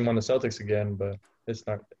love to see him on the Celtics again, but it's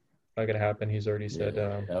not going to happen. He's already said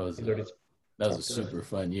that was a super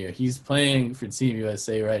fun year. He's playing for Team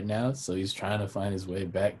USA right now, so he's trying to find his way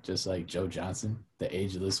back, just like Joe Johnson, the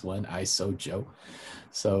ageless one, ISO Joe.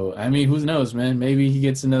 So, I mean, who knows, man? Maybe he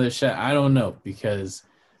gets another shot. I don't know, because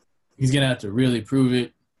he's going to have to really prove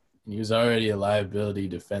it. He was already a liability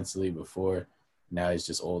defensively before. Now he's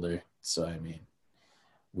just older. So, I mean,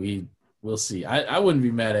 we'll see. I wouldn't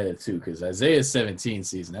be mad at it, too, because Isaiah's 17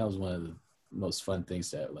 season, that was one of the most fun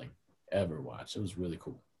things to ever watch. It was really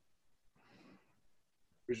cool.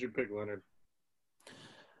 We should pick Leonard.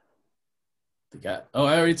 The guy. Oh,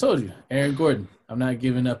 I already told you. Aaron Gordon. I'm not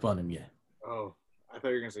giving up on him yet. Oh, I thought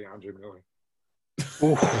you were going to say Andre Miller.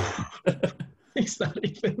 He's not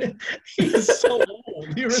even. He's so old.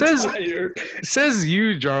 He retired. Says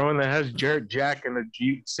you, Jarwyn, that has Jarrett Jack in the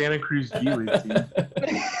Santa Cruz G League team.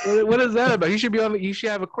 What is that about? He should be on. He should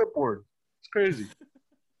have a clipboard. It's crazy.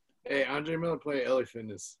 Hey, Andre Miller play LA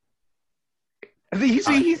Fitness. I think he's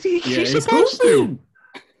supposed to.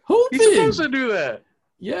 He's supposed to do that.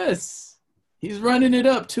 Yes. He's running it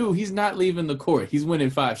up, too. He's not leaving the court. He's winning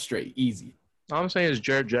 5 straight. Easy. All I'm saying is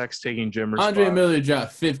Jarrett Jack's taking Jimmer's Andre spot. Miller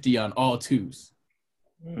dropped 50 on all twos.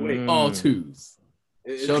 Wait. All twos.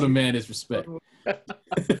 Show the man his respect.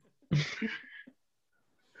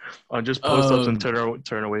 On just post-ups and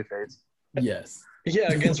turn away fades. Yes.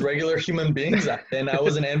 Yeah, against regular human beings. And I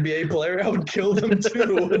was an NBA player, I would kill them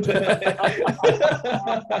too.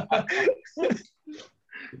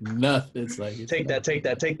 Nothing. It's like take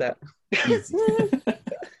that. Easy.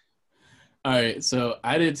 All right, so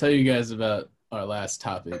I didn't tell you guys about our last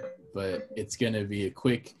topic, but it's gonna be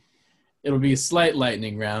it'll be a slight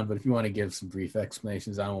lightning round, but if you want to give some brief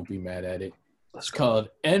explanations, I won't be mad at it. It's called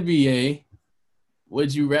NBA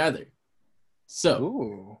Would You Rather.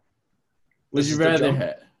 So, would you rather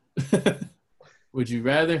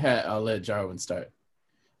have I'll let Jarwyn start.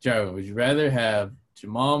 Jarwyn, would you rather have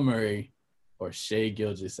Jamal Murray or Shai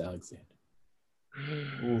Gilgeous-Alexander?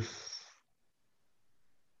 Oof.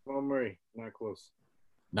 Jamal Murray, not close.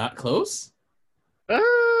 Not close? I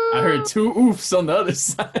heard 2 oofs on the other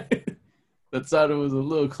side. I thought it was a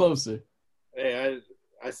little closer. Hey,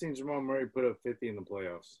 I seen Jamal Murray put up 50 in the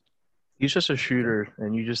playoffs. He's just a shooter,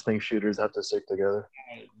 and you just think shooters have to stick together.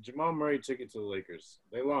 Jamal Murray took it to the Lakers.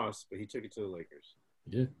 They lost, but he took it to the Lakers.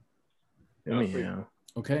 Yeah. Yeah.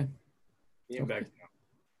 Okay. He ain't back now.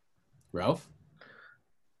 Ralph?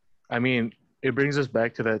 I mean, it brings us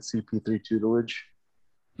back to that CP3 tutelage.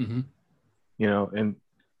 Mm-hmm. You know, and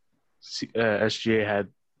SGA had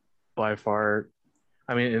by far,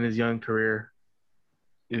 I mean, in his young career,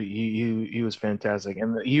 he was fantastic.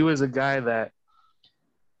 And he was a guy that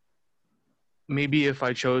maybe if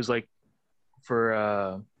I chose like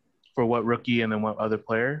for what rookie and then what other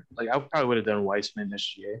player, like I probably would have done Weissman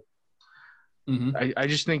SGA. Mm-hmm. I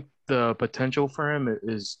just think the potential for him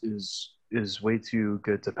is way too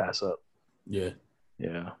good to pass up. Yeah.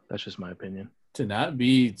 That's just my opinion. To not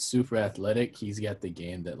be super athletic, he's got the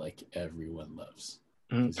game that like everyone loves.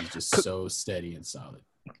 Because he's just so steady and solid.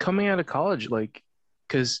 Coming out of college, like,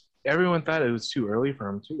 because everyone thought it was too early for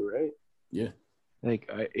him too, right? Yeah. Like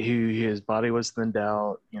his body was thinned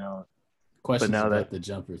out, you know. Questions about the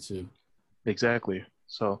jumper too. Exactly.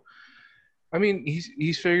 So, I mean,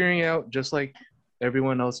 he's figuring out just like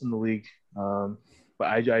everyone else in the league. But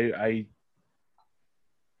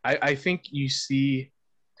I think you see,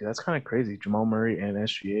 dude, that's kind of crazy. Jamal Murray and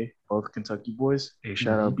SGA, both Kentucky boys. Hey,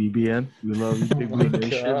 shout out BBN. We love you, Big Blue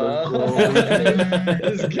Nation. Let's go.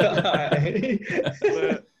 This guy.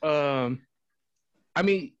 But, I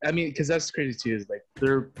mean, because that's crazy too. Is like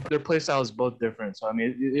their play style is both different. So I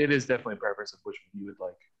mean, it is definitely a preference of which one you would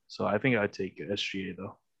like. So I think I'd take SGA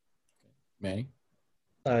though. Manny?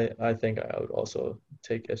 I think I would also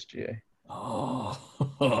take SGA. Oh.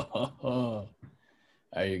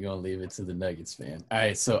 Are you gonna leave it to the Nuggets, fan? All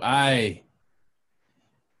right, so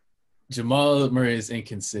Jamal Murray's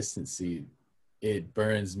inconsistency, it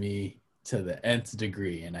burns me to the nth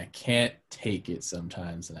degree, and I can't take it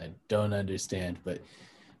sometimes, and I don't understand. But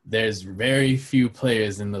there's very few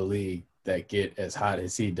players in the league that get as hot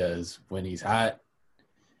as he does when he's hot.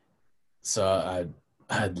 So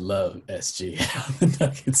I'd love SG on the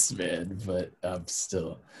Nuggets, man, but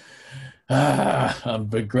I'm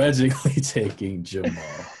begrudgingly taking Jamal.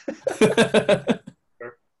 Good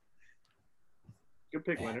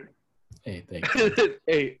pick, Leonard. Hey, thank you.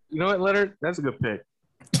 Hey, you know what, Leonard? That's a good pick.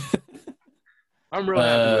 I'm real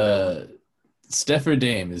happy with that one. Steph or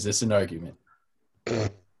Dame? Is this an argument?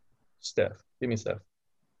 Steph. Give me Steph.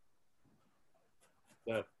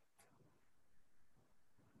 Steph.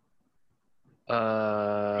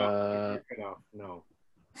 No.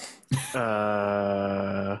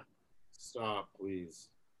 Stop, please.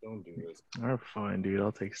 Don't do this. All right, fine, dude.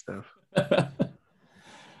 I'll take Steph.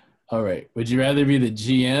 All right. Would you rather be the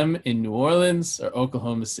GM in New Orleans or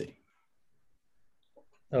Oklahoma City?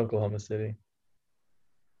 Oklahoma City.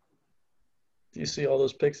 Do you see all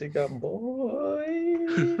those picks he got, boy?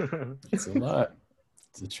 It's a lot.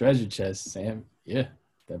 It's a treasure chest, Sam. Yeah.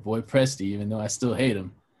 That boy Presti, even though I still hate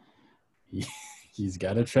him, he's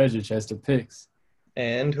got a treasure chest of picks.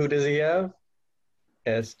 And who does he have?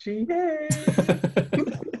 SGA.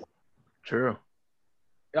 True.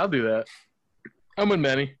 I'll do that. I'm with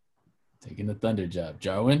Manny. Taking the Thunder job.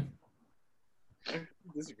 Jarwyn? I'm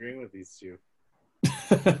disagreeing with these two.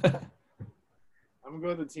 I'm going to go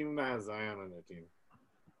with the team that has Zion on their team.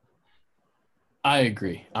 I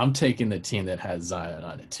agree. I'm taking the team that has Zion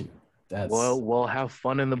on it too. Well, have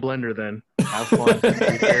fun in the blender then. Have fun. Who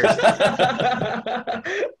cares?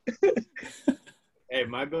 Hey,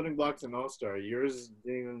 my building block's an all-star. Yours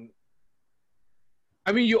didn't.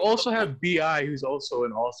 I mean, you also have BI, who's also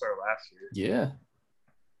an all-star last year. Yeah.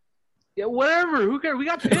 Yeah, whatever. Who cares? We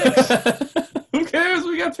got picks. Who cares?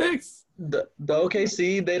 We got picks. The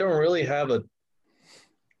OKC, they don't really have a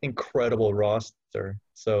incredible roster.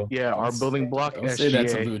 So yeah, our building block. Don't say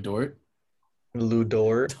that's a Lou Dort. Lou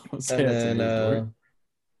Dort. Don't say that's a Lou Dort.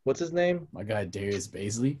 What's his name? My guy Darius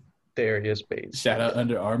Baisley. Darius Baisley. Shout out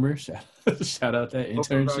Under Armour. Shout out that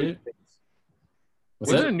internship.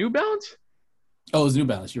 Was it a New Balance? Oh, it was New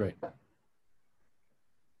Balance. You're right.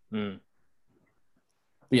 Hmm.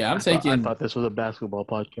 Yeah, I thought this was a basketball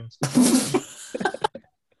podcast.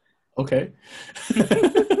 Okay.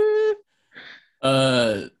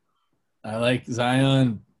 I like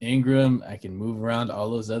Zion, Ingram. I can move around all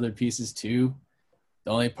those other pieces too.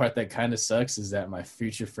 The only part that kind of sucks is that my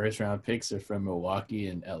future first-round picks are from Milwaukee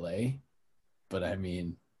and LA. But I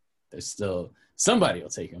mean, there's still somebody will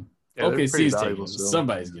take them. Yeah, OKC's taking them.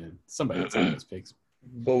 Somebody will take those picks.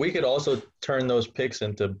 But we could also turn those picks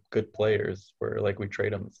into good players where like we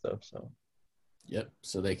trade them and stuff. So yep.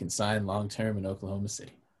 So they can sign long term in Oklahoma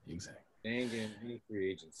City. Exactly. And get any free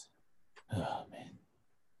agents. Oh man.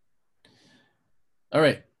 All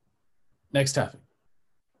right. Next topic.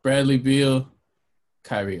 Bradley Beal,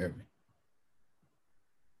 Kyrie Irving.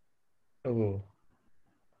 oh.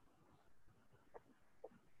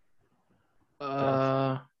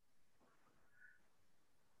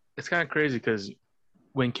 It's kind of crazy because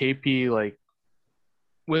when KP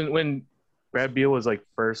when Brad Beal was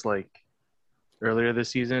first earlier this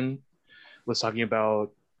season was talking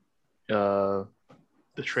about the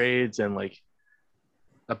trades and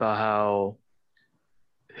about how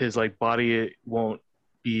his body won't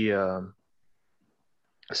be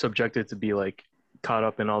subjected to be caught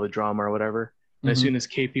up in all the drama or whatever. And as soon as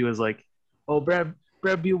KP was like, "Oh, Brad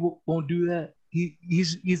Beal won't do that.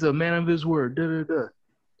 He's a man of his word." Da, da, da.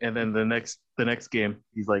 And then the next game,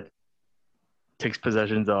 he's takes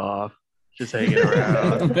possessions off, just hanging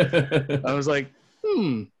around. I was like,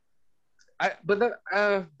 But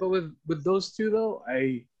with those two though,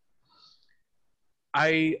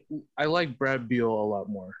 I like Brad Beal a lot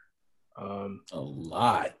more. A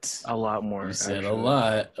lot more. You said actually. A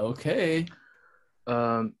lot. Okay.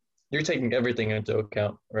 You're taking everything into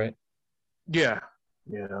account, right? Yeah.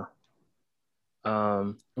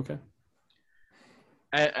 Okay.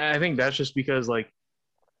 I think that's just because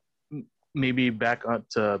maybe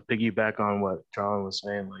to piggyback on what John was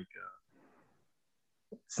saying,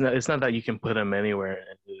 it's not that you can put him anywhere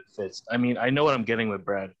and it fits. I mean, I know what I'm getting with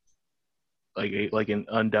Brad, like an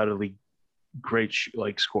undoubtedly great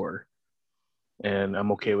scorer, and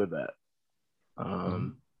I'm okay with that.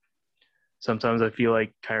 Sometimes I feel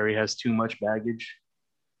like Kyrie has too much baggage.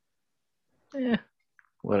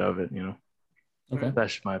 Whatever, Okay,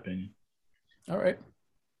 that's just my opinion. All right.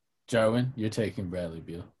 Jarwyn, you're taking Bradley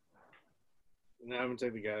Beal. No, I'm gonna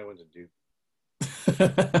take the guy that went to Duke.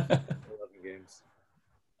 11 games.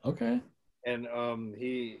 Okay. And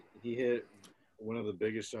he hit one of the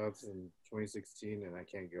biggest shots in 2016, and I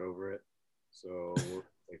can't get over it. So we'll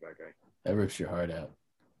take that guy. That rips your heart out.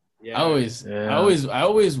 Yeah. I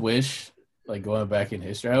always wish, like going back in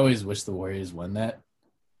history, I always wish the Warriors won that,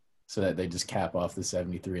 so that they just cap off the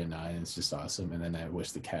 73-9. And it's just awesome. And then I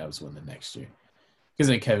wish the Cavs won the next year, because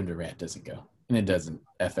then Kevin Durant doesn't go, and it doesn't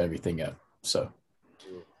F everything up. So,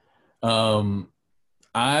 I'm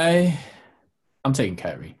taking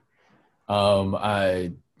Kyrie.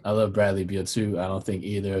 I love Bradley Beal too. I don't think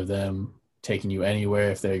either of them taking you anywhere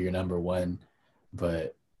if they're your number one,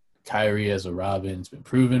 but Kyrie as a Robin's been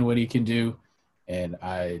proven what he can do, and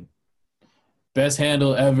best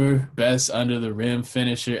handle ever, best under the rim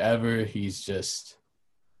finisher ever. He's just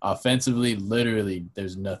offensively, literally,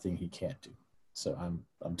 there's nothing he can't do. So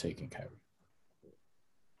I'm taking Kyrie.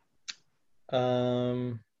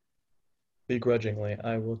 Begrudgingly,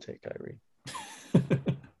 I will take Kyrie.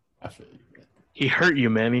 I feel you. He hurt you,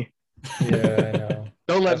 Manny. Yeah, I know.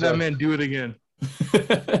 Don't let that man do it again.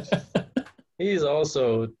 He's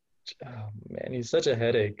also, he's such a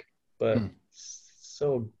headache, but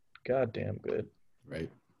so goddamn good. Right.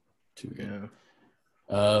 Too good.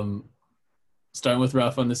 Yeah. Starting with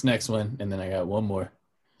Ralph on this next one, and then I got one more.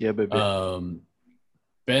 Yeah, baby.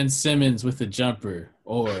 Ben Simmons with the jumper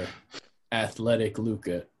or athletic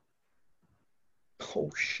Luka.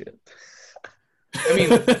 Oh shit. I mean,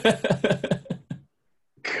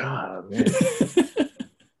 God, man.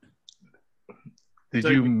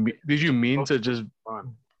 Did you mean to just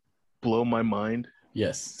blow my mind?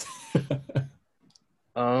 Yes.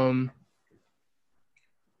 Dude,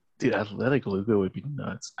 athletic Luka would be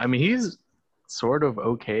nuts. I mean, he's sort of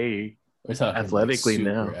okay we're talking athletically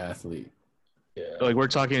like now. Super athlete. Yeah. Like we're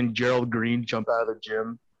talking Gerald Green jump out of the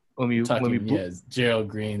gym. Gerald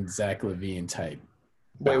Green, Zach LaVine type.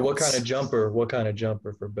 Wait, what kind of jumper? What kind of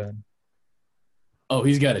jumper for Ben? Oh,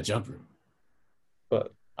 he's got a jumper.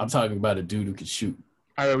 But I'm talking about a dude who can shoot.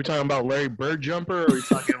 All right, are we talking about Larry Bird jumper, or are we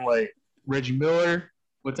talking like Reggie Miller?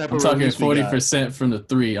 What type I'm of talking 40% from the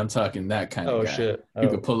three. I'm talking that kind of guy. Oh shit! Who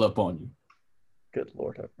could pull up on you. Good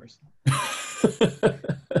Lord, have mercy.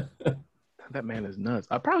 That man is nuts.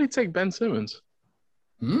 I'd probably take Ben Simmons.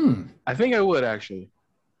 I think I would actually.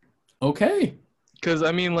 Okay. Because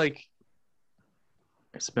I mean, like,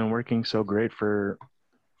 it's been working so great for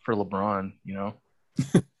LeBron, you know.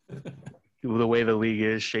 The way the league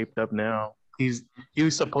is shaped up now, he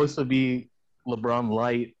was supposed to be LeBron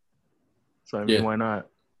light. So I mean, why not?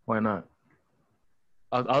 Why not?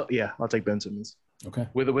 I'll take Ben Simmons. Okay.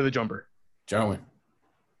 With a jumper. Jarwyn.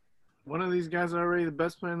 One of these guys are already the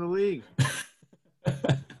best player in the league.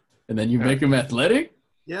 And then you make him athletic?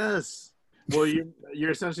 Yes. Well,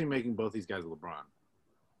 you're essentially making both these guys LeBron.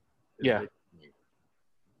 Yeah.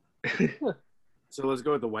 So let's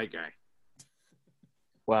go with the white guy.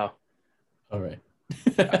 Wow. All right.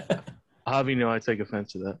 I'll have you know I take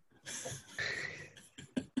offense to that.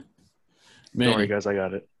 Manny. Don't worry, guys. I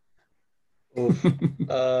got it.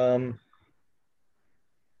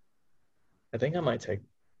 I think I might take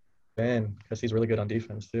Ben because he's really good on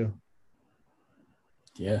defense too.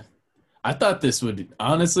 Yeah. I thought this would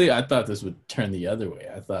turn the other way.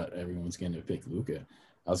 I thought everyone was going to pick Luka.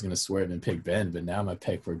 I was going to swerve and pick Ben, but now my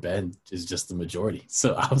pick for Ben is just the majority.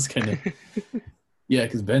 So I was going to – yeah,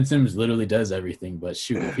 because Ben Simmons literally does everything but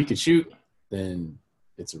shoot. If he could shoot, then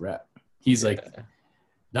it's a wrap. He's like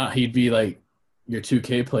 – he'd be like your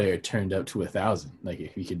 2K player turned up to 1,000. Like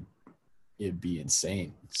if he could – it'd be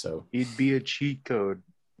insane. So he'd be a cheat code.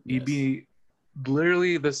 He'd be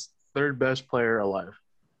literally the third best player alive.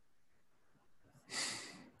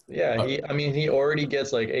 Yeah, he already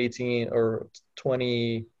gets like 18 or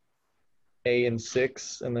 20 and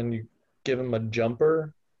 6, and then you give him a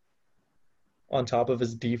jumper on top of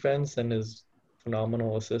his defense and his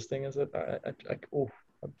phenomenal assisting. Is it?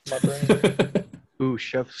 My brain. Ooh,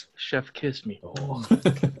 chef kissed me. Oh.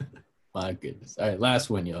 My goodness. All right, last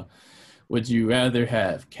one, y'all. Would you rather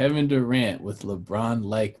have Kevin Durant with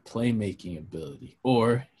LeBron-like playmaking ability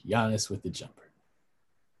or Giannis with the jumper?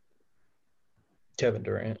 Kevin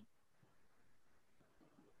Durant.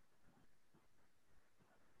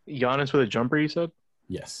 Giannis with a jumper, you said?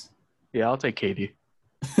 Yes. Yeah, I'll take KD.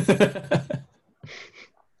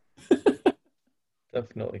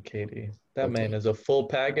 Definitely KD. That man is a full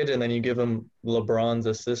package, and then you give him LeBron's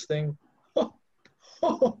assisting.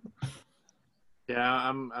 Yeah,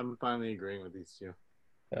 I'm finally agreeing with these two.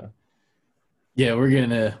 Yeah. Yeah, we're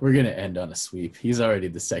gonna end on a sweep. He's already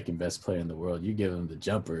the second best player in the world. You give him the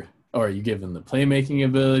jumper, or you give him the playmaking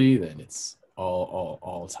ability, then it's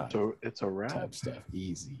all time. So it's a wrap. Type stuff.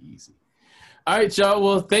 Easy. All right, y'all.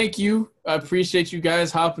 Well, thank you. I appreciate you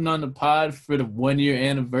guys hopping on the pod for the 1-year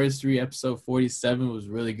anniversary. Episode 47 was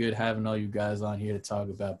really good having all you guys on here to talk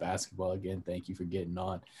about basketball again. Thank you for getting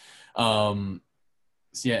on.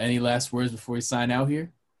 So yeah, any last words before we sign out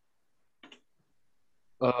here?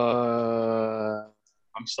 I'm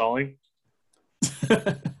stalling.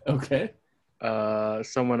 Okay.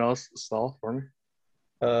 Someone else stall for me.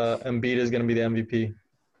 Embiid is going to be the MVP.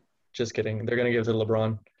 Just kidding. They're going to give it to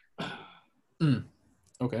LeBron.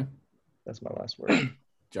 Okay. That's my last word.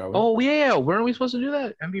 Jarwyn? Oh, yeah. Weren't we supposed to do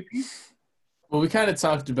that? MVP? Well, we kind of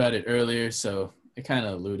talked about it earlier, so it kind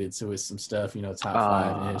of alluded to it, some stuff, top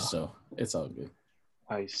 5-ish, so it's all good.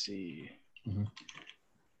 I see. Mm-hmm.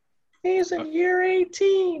 He's in year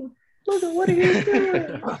 18. Look at what he's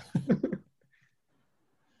doing.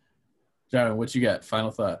 Jarwyn, what you got?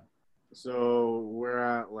 Final thought. So we're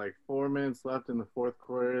at like 4 minutes left in the fourth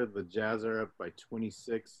quarter. The Jazz are up by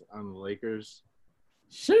 26 on the Lakers.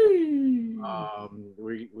 Sheesh.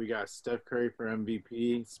 We got Steph Curry for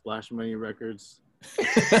MVP, Splash Money Records.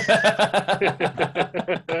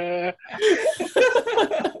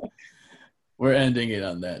 We're ending it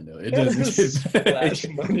on that note. It doesn't get better. Splash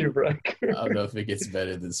Money Record. I don't know if it gets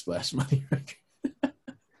better than Splash Money Record.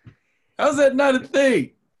 How's that not a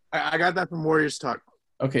thing? I got that from Warriors Talk.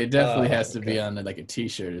 Okay, it definitely has to be on like a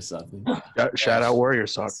T-shirt or something. Shout out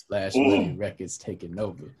Warriors Talk. Splash Money Records taking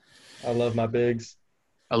over. I love my bigs.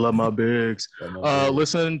 I love my bigs.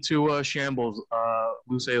 Listen to Shambles,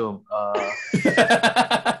 Blue Salem.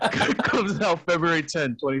 Comes out February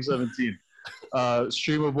 10, 2017.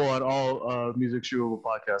 Streamable on all music streamable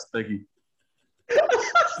podcasts. Thank you.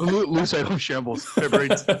 Blue Salem Shambles, February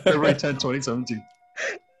 10, 2017.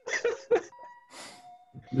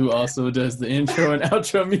 Who also does the intro and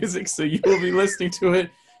outro music, so you will be listening to it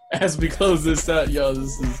as we close this out, y'all.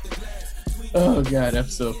 This is, oh God,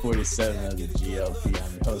 episode 47 of the GLP.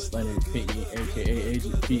 I'm your host, Leonard Pinckney, a.k.a.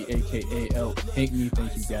 Agent P, a.k.a. L Pinckney.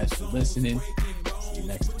 Thank you guys for listening. See you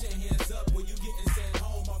next time.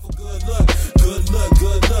 Good look.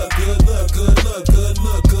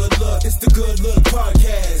 It's the Good Look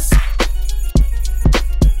Podcast.